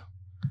god,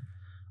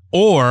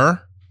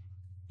 or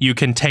you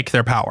can take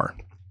their power.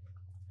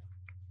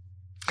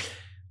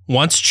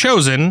 Once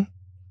chosen,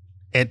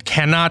 it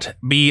cannot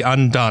be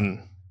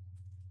undone.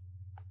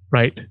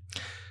 Right.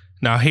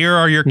 Now, here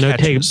are your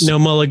catches. No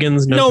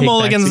mulligans. No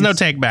mulligans, no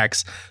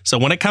takebacks. So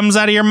when it comes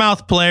out of your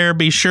mouth, player,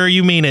 be sure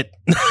you mean it.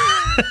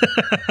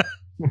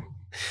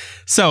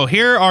 So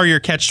here are your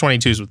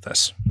catch-22s with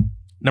this.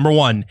 Number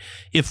 1,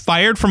 if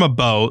fired from a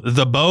bow,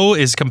 the bow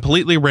is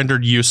completely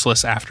rendered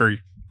useless after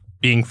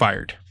being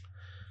fired.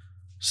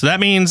 So that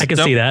means... I can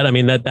see that. I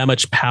mean, that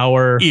much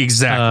power...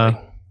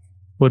 Exactly.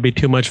 Would be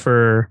too much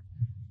for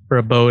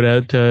a bow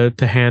to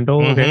handle.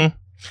 Mm-hmm. Okay.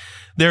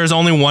 There is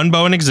only one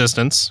bow in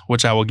existence,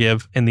 which I will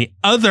give in the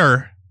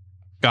other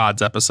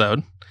gods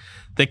episode.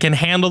 that can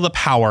handle the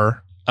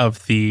power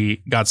of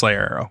the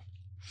Godslayer arrow.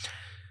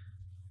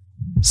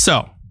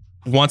 So,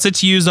 once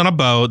it's used on a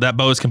bow, that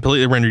bow is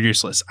completely rendered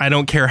useless. I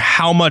don't care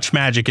how much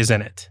magic is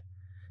in it.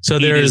 So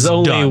there's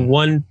only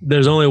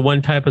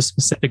one type of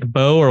specific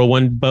bow, or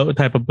one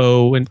type of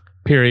bow in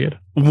period.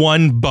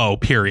 One bow,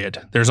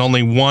 period. There's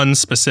only one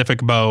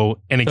specific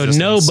bow in existence. So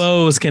no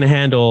bows can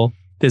handle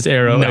this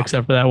arrow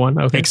except for that one.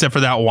 Okay. Except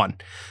for that one.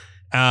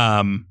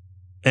 And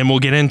we'll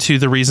get into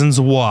the reasons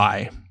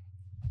why.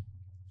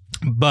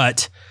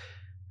 But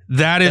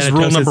that is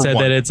rule number one.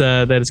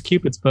 That it's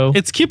Cupid's bow.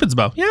 It's Cupid's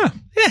bow. Yeah.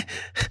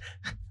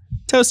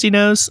 Toasty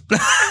nose.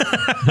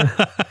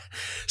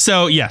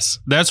 So yes,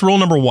 that's rule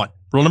number one.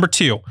 Rule number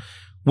two,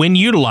 when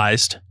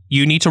utilized,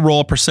 you need to roll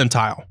a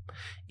percentile.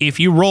 If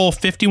you roll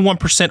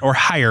 51% or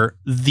higher,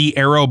 the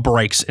arrow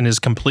breaks and is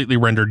completely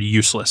rendered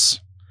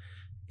useless.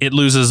 It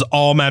loses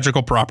all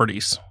magical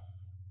properties.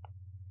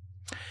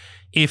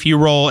 If you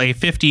roll a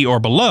 50 or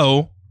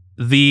below,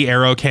 the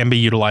arrow can be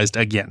utilized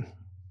again.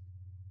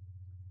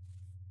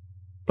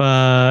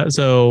 But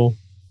the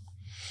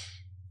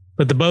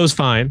bow's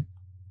fine.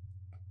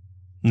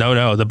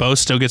 No, the bow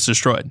still gets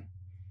destroyed.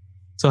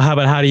 So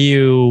how do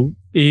you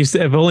there's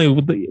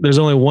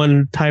only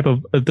one type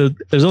of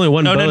there's only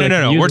one bow.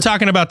 No. We're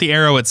talking about the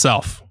arrow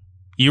itself.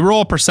 You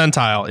roll a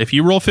percentile. If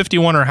you roll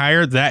 51 or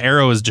higher, that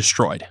arrow is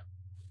destroyed.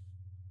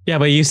 Yeah,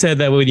 but you said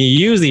that when you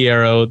use the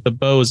arrow, the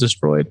bow is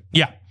destroyed.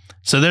 Yeah.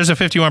 So there's a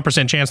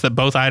 51% chance that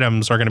both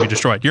items are going to be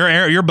destroyed.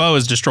 Your bow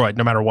is destroyed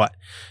no matter what.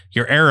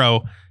 Your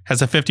arrow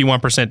has a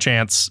 51%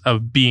 chance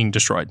of being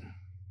destroyed.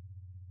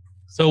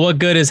 So what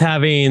good is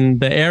having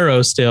the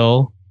arrow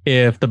still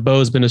if the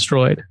bow's been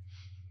destroyed?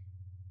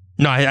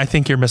 No, I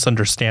think you're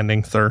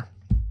misunderstanding, sir.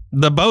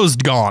 The bow's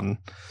gone.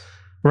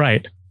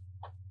 Right.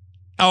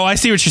 Oh, I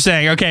see what you're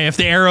saying. Okay, if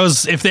you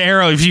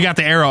got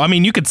the arrow, I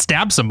mean, you could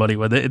stab somebody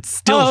with it. It's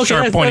still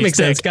sharp, pointy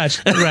stick. That makes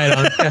sense. Gotcha. Right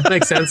on. Yeah, that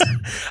makes sense.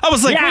 I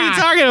was like, what are you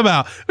talking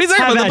about? What are you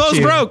talking about? The bow's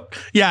broke.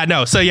 Yeah,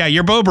 no. So yeah,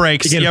 your bow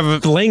breaks. You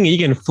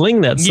can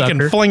fling that sucker. You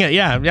can fling it.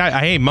 Yeah.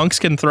 Hey, monks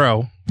can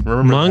throw.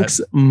 Monks.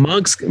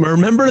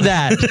 Remember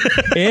that.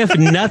 If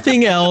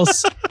nothing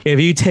else, if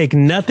you take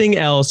nothing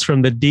else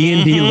from the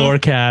D&D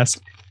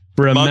Lorecast,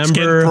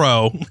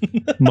 remember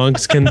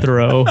monks can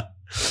throw.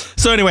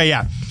 So anyway,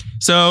 yeah.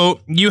 So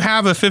you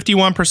have a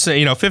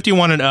 51%,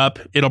 51 and up,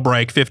 it'll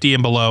break. 50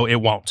 and below, it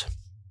won't.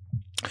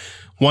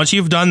 Once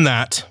you've done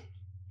that,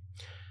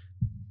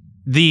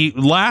 the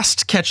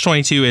last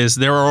catch-22 is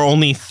there are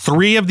only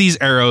 3 of these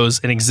arrows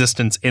in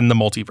existence in the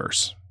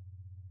multiverse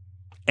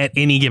at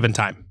any given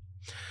time.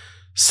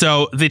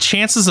 So the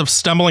chances of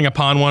stumbling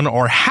upon one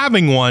or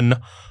having one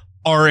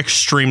are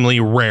extremely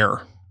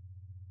rare.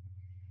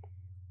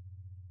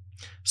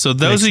 So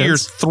those are your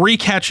 3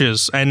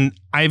 catches, and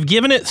I've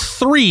given it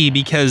 3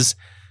 because,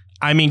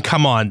 I mean,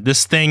 come on,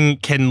 this thing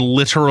can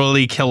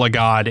literally kill a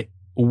god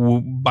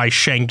by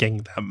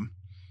shanking them.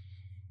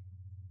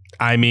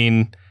 I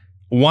mean,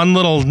 one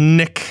little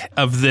nick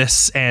of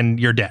this and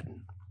you're dead.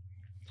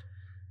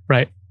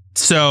 Right.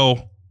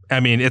 So, I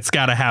mean, it's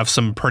got to have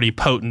some pretty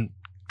potent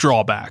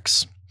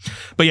drawbacks.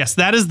 But yes,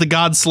 that is the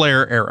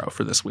Godslayer arrow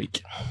for this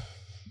week.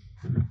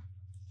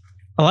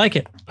 I like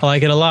it. I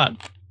like it a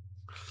lot.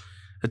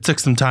 It took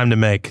some time to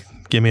make.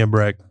 Give me a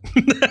break.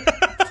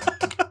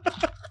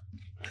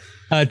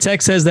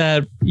 Tech says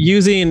that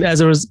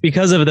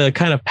because of the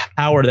kind of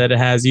power that it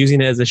has, using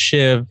it as a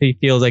shiv, he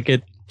feels like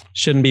it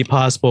shouldn't be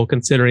possible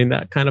considering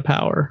that kind of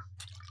power.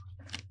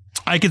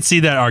 I could see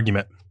that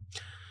argument.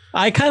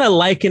 I kind of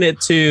liken it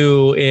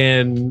to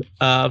in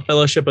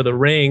Fellowship of the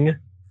Ring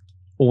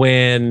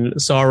when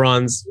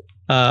Sauron's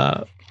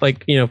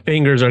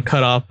fingers are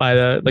cut off by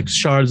the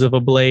shards of a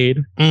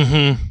blade.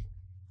 Mm-hmm.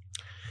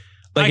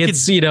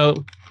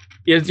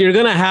 You're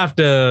gonna have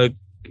to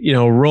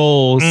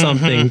roll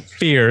something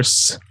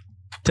fierce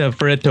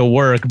for it to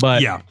work,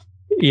 but yeah,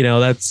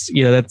 that's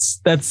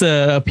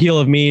the appeal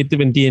of me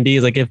doing D&D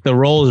is like if the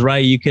roll is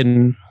right, you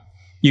can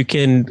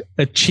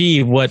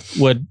achieve what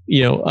would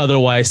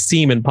otherwise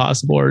seem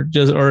impossible or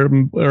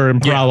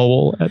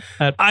improbable.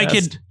 At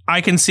best. I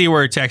can see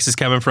where Tex is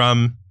coming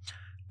from.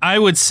 I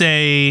would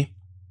say,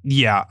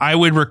 yeah, I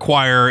would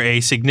require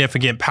a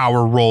significant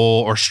power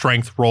roll or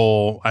strength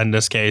roll in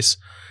this case.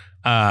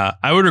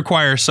 I would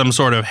require some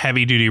sort of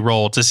heavy duty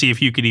roll to see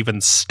if you could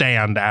even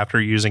stand after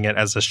using it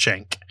as a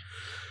shank.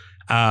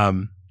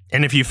 And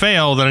if you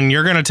fail, then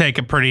you're going to take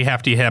a pretty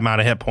hefty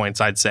amount of hit points,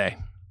 I'd say.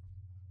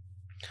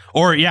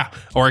 Or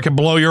it could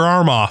blow your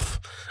arm off.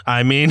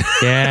 I mean,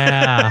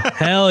 yeah,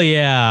 hell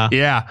yeah.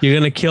 Yeah. You're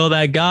going to kill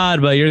that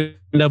god, but you're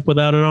end up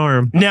without an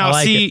arm. Now,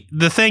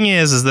 the thing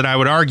is that I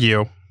would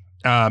argue,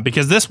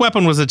 because this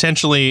weapon was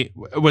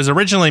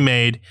originally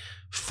made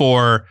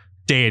for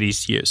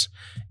deities to use.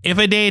 If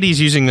a deity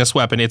is using this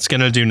weapon, it's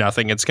going to do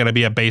nothing. It's going to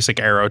be a basic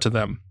arrow to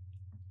them.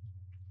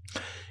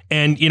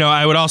 And,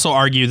 I would also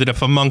argue that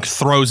if a monk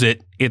throws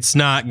it, it's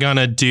not going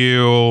to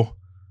do...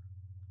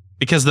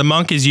 Because the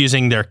monk is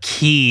using their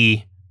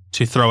ki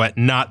to throw it,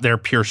 not their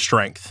pure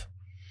strength.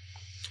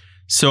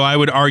 So I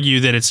would argue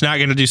that it's not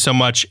going to do so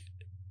much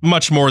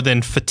much more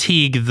than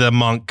fatigue the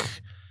monk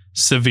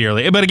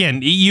severely. But again,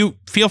 you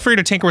feel free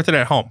to tinker with it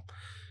at home.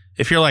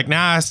 If you're like,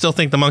 nah, I still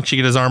think the monk should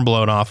get his arm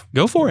blown off,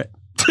 go for it.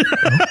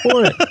 Go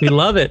for it. We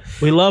love it.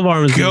 We love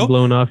arms being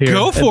blown off here.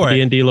 Go for it.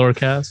 D&D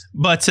Lorecast.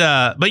 But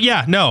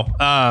yeah, no,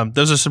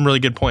 those are some really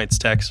good points,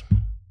 Tex.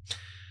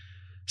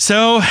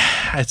 So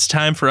it's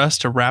time for us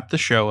to wrap the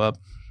show up.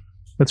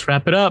 Let's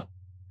wrap it up.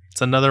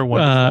 It's another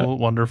wonderful,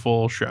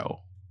 wonderful show.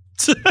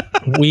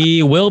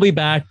 We will be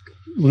back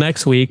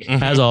next week,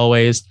 as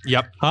always.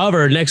 Yep.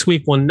 However, next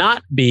week will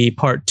not be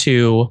part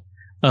 2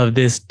 of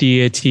this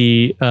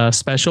deity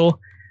special.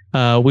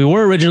 We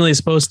were originally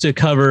supposed to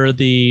cover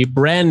the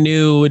brand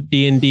new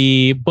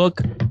D&D book,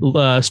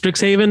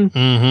 Strixhaven,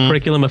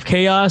 Curriculum of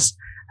Chaos.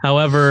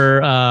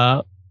 However,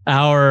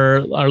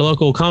 our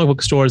local comic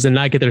book stores did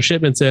not get their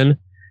shipments in.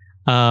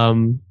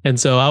 And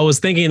so I was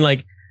thinking,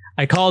 like,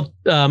 I called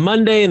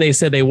Monday and they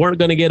said they weren't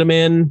going to get them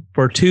in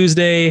for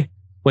Tuesday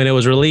when it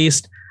was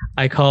released.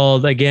 I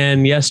called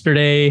again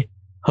yesterday,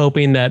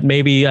 hoping that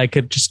maybe I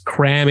could just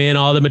cram in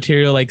all the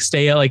material, like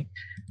stay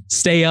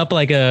up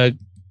like a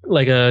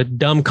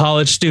dumb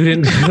college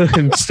student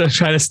and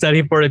try to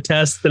study for a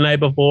test the night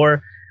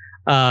before.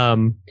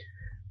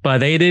 But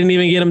they didn't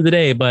even get them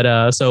today. But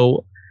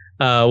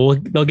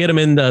they'll get them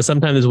in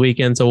sometime this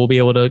weekend. So we'll be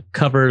able to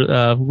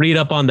read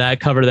up on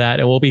that, cover that,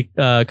 and we'll be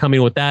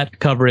coming with that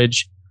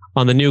coverage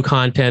on the new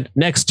content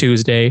next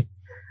Tuesday.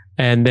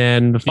 And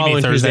then the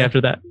following Tuesday after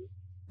that.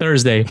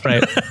 Thursday,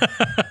 right?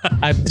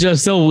 I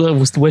just still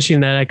was wishing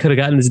that I could have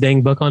gotten this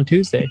dang book on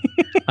Tuesday.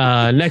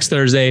 Next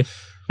Thursday.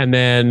 And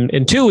then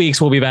in 2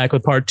 weeks, we'll be back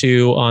with part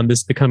 2 on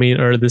this becoming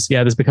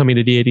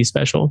a deity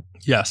special.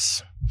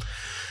 Yes.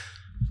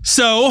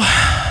 So,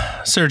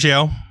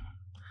 Sergio,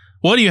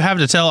 what do you have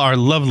to tell our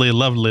lovely,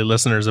 lovely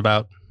listeners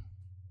about?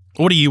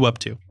 What are you up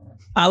to?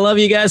 I love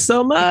you guys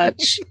so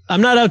much.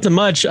 I'm not up to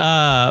much.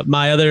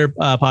 My other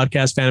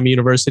podcast, Phantom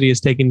University,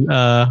 is taking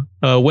a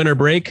winter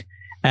break,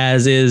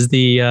 as is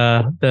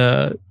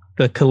the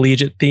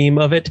collegiate theme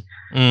of it.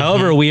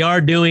 However, we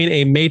are doing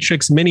a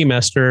Matrix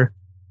mini-mester,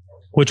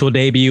 which will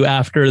debut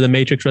after the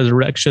Matrix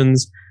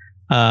Resurrections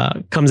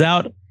comes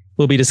out.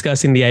 We'll be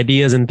discussing the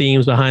ideas and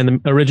themes behind the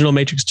original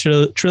Matrix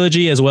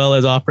trilogy, as well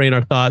as offering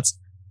our thoughts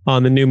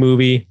on the new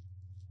movie.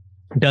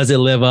 Does it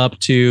live up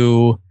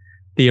to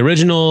the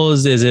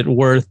originals? Is it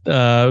worth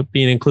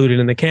being included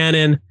in the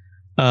canon?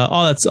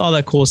 All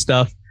that cool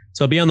stuff.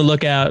 So be on the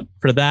lookout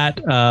for that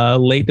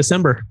late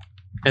December.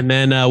 And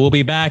then we'll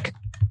be back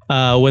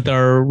with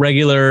our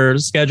regular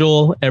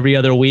schedule every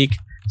other week,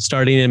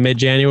 starting in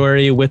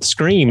mid-January with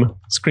Scream.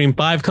 Scream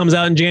 5 comes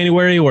out in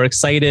January. We're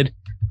excited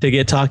to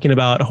get talking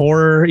about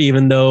horror,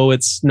 even though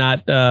it's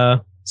not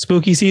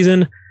spooky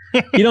season.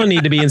 You don't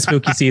need to be in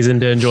spooky season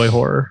to enjoy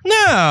horror.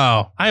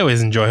 No, I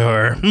always enjoy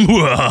horror.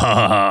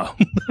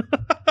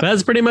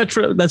 That's pretty much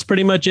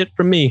it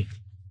from me.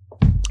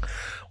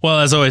 Well,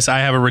 as always, I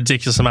have a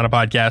ridiculous amount of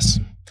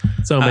podcasts.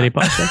 So many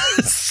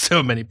podcasts.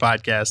 So many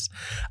podcasts.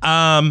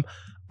 I'm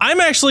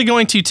actually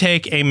going to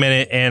take a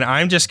minute and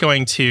I'm just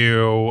going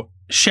to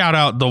shout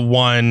out the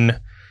one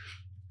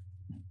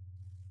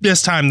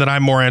this time that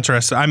I'm more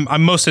interested.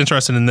 I'm most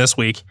interested in this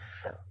week,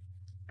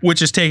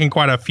 which is taking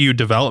quite a few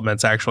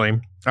developments, actually,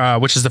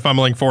 which is the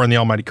Fumbling 4 and the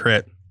Almighty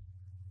Crit.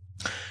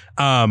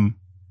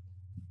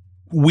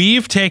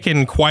 We've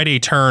taken quite a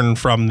turn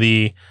from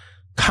the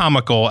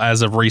comical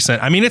as of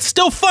recent. I mean, it's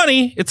still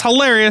funny. It's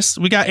hilarious.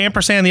 We got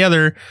Ampersand the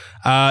other.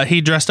 He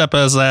dressed up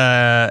as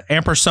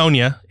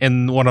Ampersonia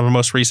in one of our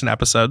most recent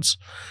episodes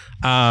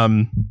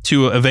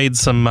to evade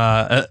some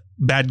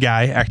bad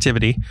guy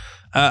activity.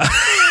 And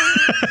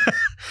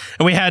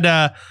we had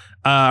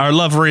our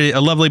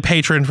lovely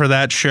patron for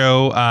that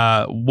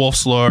show,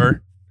 Wolf's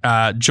Lore,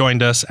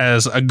 joined us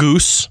as a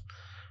goose,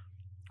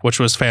 which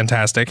was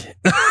fantastic.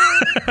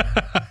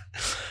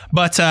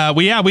 But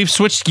we've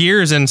switched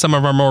gears in some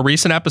of our more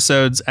recent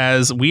episodes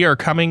as we are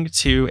coming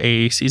to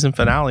a season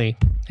finale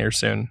here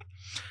soon.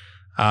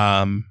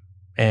 And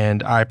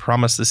I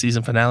promise the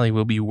season finale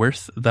will be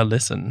worth the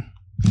listen.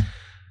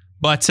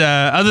 But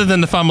other than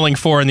the Fumbling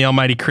 4 and the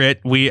Almighty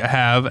Crit, we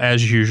have,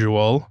 as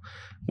usual,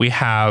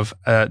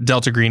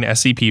 Delta Green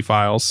SCP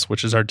Files,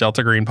 which is our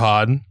Delta Green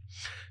pod,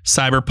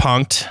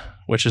 Cyberpunked,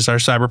 which is our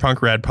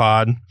Cyberpunk Red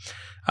pod,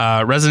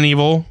 Resident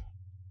Evil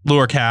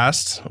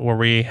Lorecast, where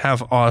we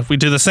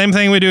do the same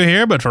thing we do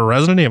here, but for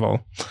Resident Evil.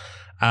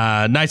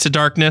 Knights of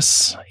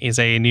Darkness is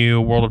a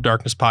new World of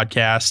Darkness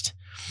podcast.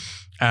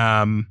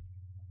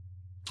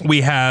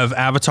 We have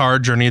Avatar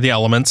Journey of the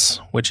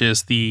Elements, which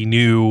is the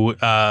new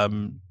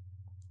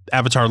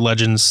Avatar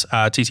Legends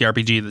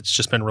TTRPG that's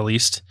just been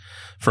released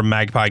from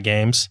Magpie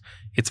Games.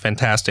 It's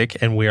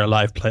fantastic, and we are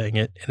live playing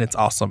it, and it's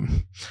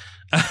awesome.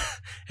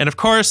 And of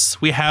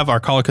course, we have our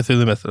Call of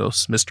Cthulhu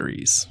Mythos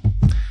Mysteries.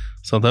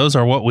 So those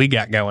are what we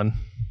got going.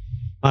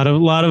 A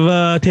lot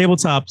of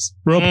tabletops,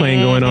 role playing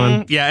going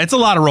on. Yeah, it's a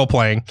lot of role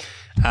playing.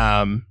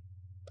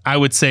 I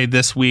would say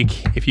this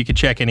week, if you could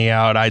check any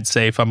out, I'd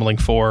say Fumbling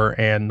 4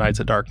 and Knights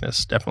of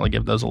Darkness. Definitely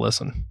give those a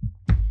listen.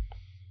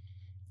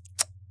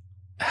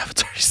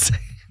 Avatar,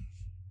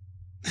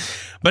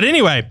 But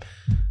anyway,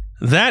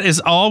 that is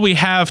all we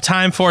have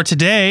time for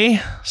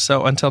today.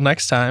 So until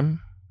next time.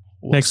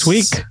 Next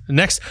week.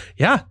 Next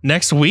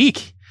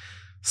week.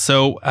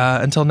 So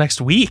until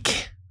next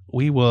week,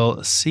 we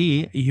will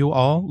see you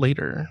all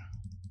later.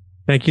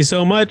 Thank you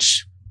so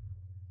much.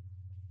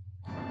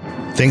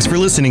 Thanks for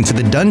listening to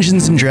the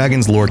Dungeons &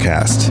 Dragons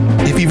Lorecast.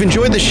 If you've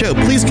enjoyed the show,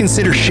 please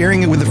consider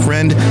sharing it with a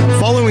friend,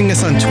 following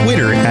us on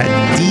Twitter at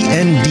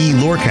DND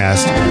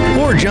Lorecast,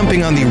 or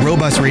jumping on the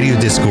Robots Radio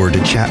Discord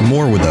to chat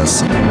more with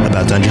us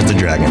about Dungeons &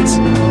 Dragons.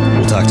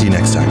 We'll talk to you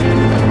next time.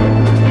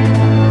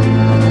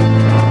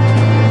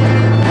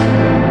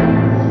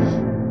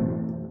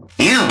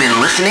 You've been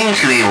listening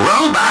to a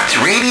Robots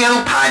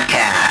Radio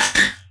podcast.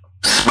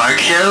 Smart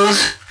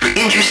shows for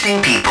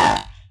interesting people.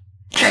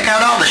 Check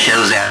out all the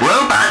shows at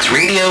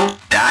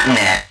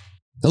robotsradio.net.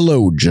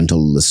 Hello,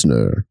 gentle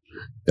listener.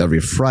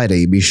 Every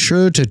Friday, be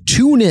sure to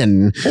tune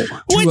in.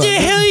 What the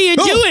hell are you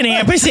doing,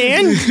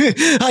 Ampersand?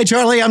 Hi,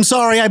 Charlie. I'm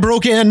sorry I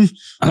broke in.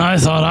 I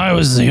thought I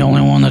was the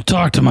only one that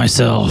talked to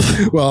myself.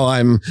 Well,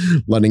 I'm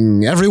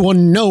letting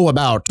everyone know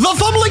about the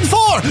Fumbling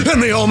Four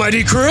and the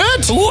Almighty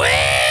Crit.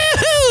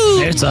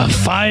 Woohoo! It's a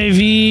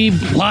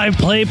 5e live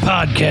play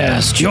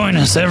podcast. Join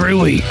us every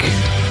week.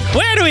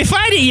 Where do we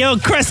find it, you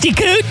old crusty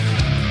coot?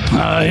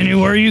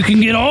 Anywhere you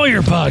can get all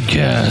your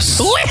podcasts.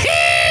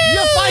 Woohoo!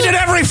 You find it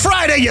every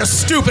Friday, you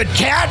stupid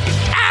cat.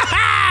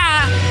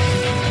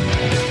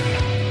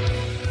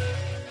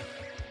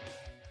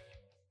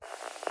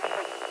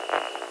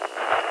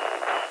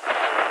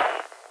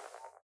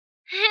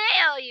 Hey,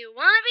 all you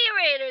wannabe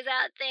raiders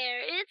out there,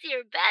 it's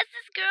your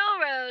bestest girl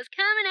Rose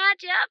coming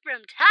at ya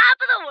from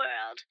top of the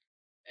world.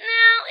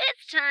 Now,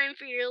 it's time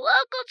for your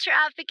local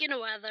traffic and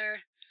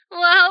weather.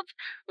 Well,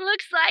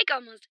 looks like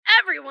almost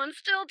everyone's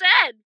still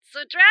dead,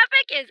 so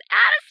traffic is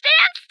at a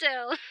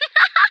standstill.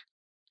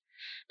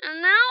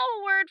 And now a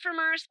word from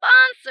our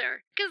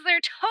sponsor, because they're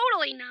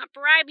totally not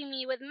bribing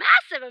me with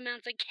massive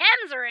amounts of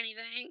chems or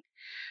anything.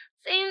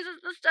 Seems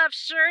as the stuffed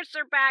shirts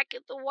are back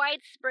at the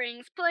White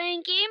Springs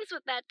playing games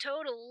with that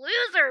total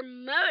loser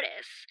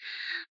Modus.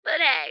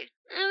 But hey,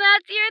 if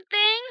that's your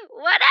thing,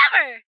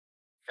 whatever.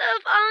 So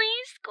if all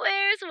you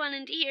squares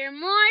wanted to hear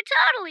more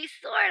totally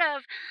sort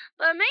of,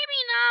 but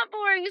maybe not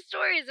boring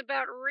stories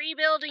about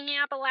rebuilding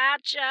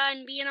Appalachia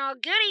and being all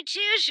goody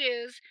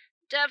two-shoes,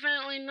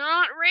 definitely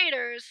not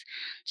raiders,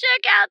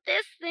 check out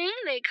this thing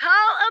they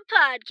call a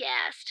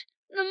podcast.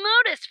 The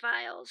Modus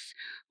Files,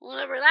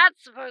 whatever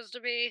that's supposed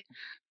to be,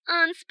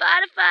 on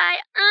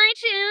Spotify,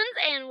 iTunes,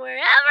 and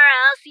wherever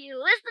else you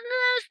listen to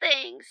those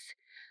things.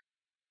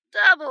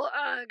 Double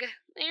ugh,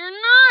 they're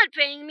not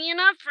paying me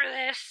enough for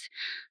this.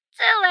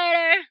 Till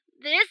later,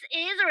 this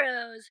is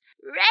Rose.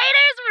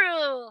 Raiders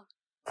rule!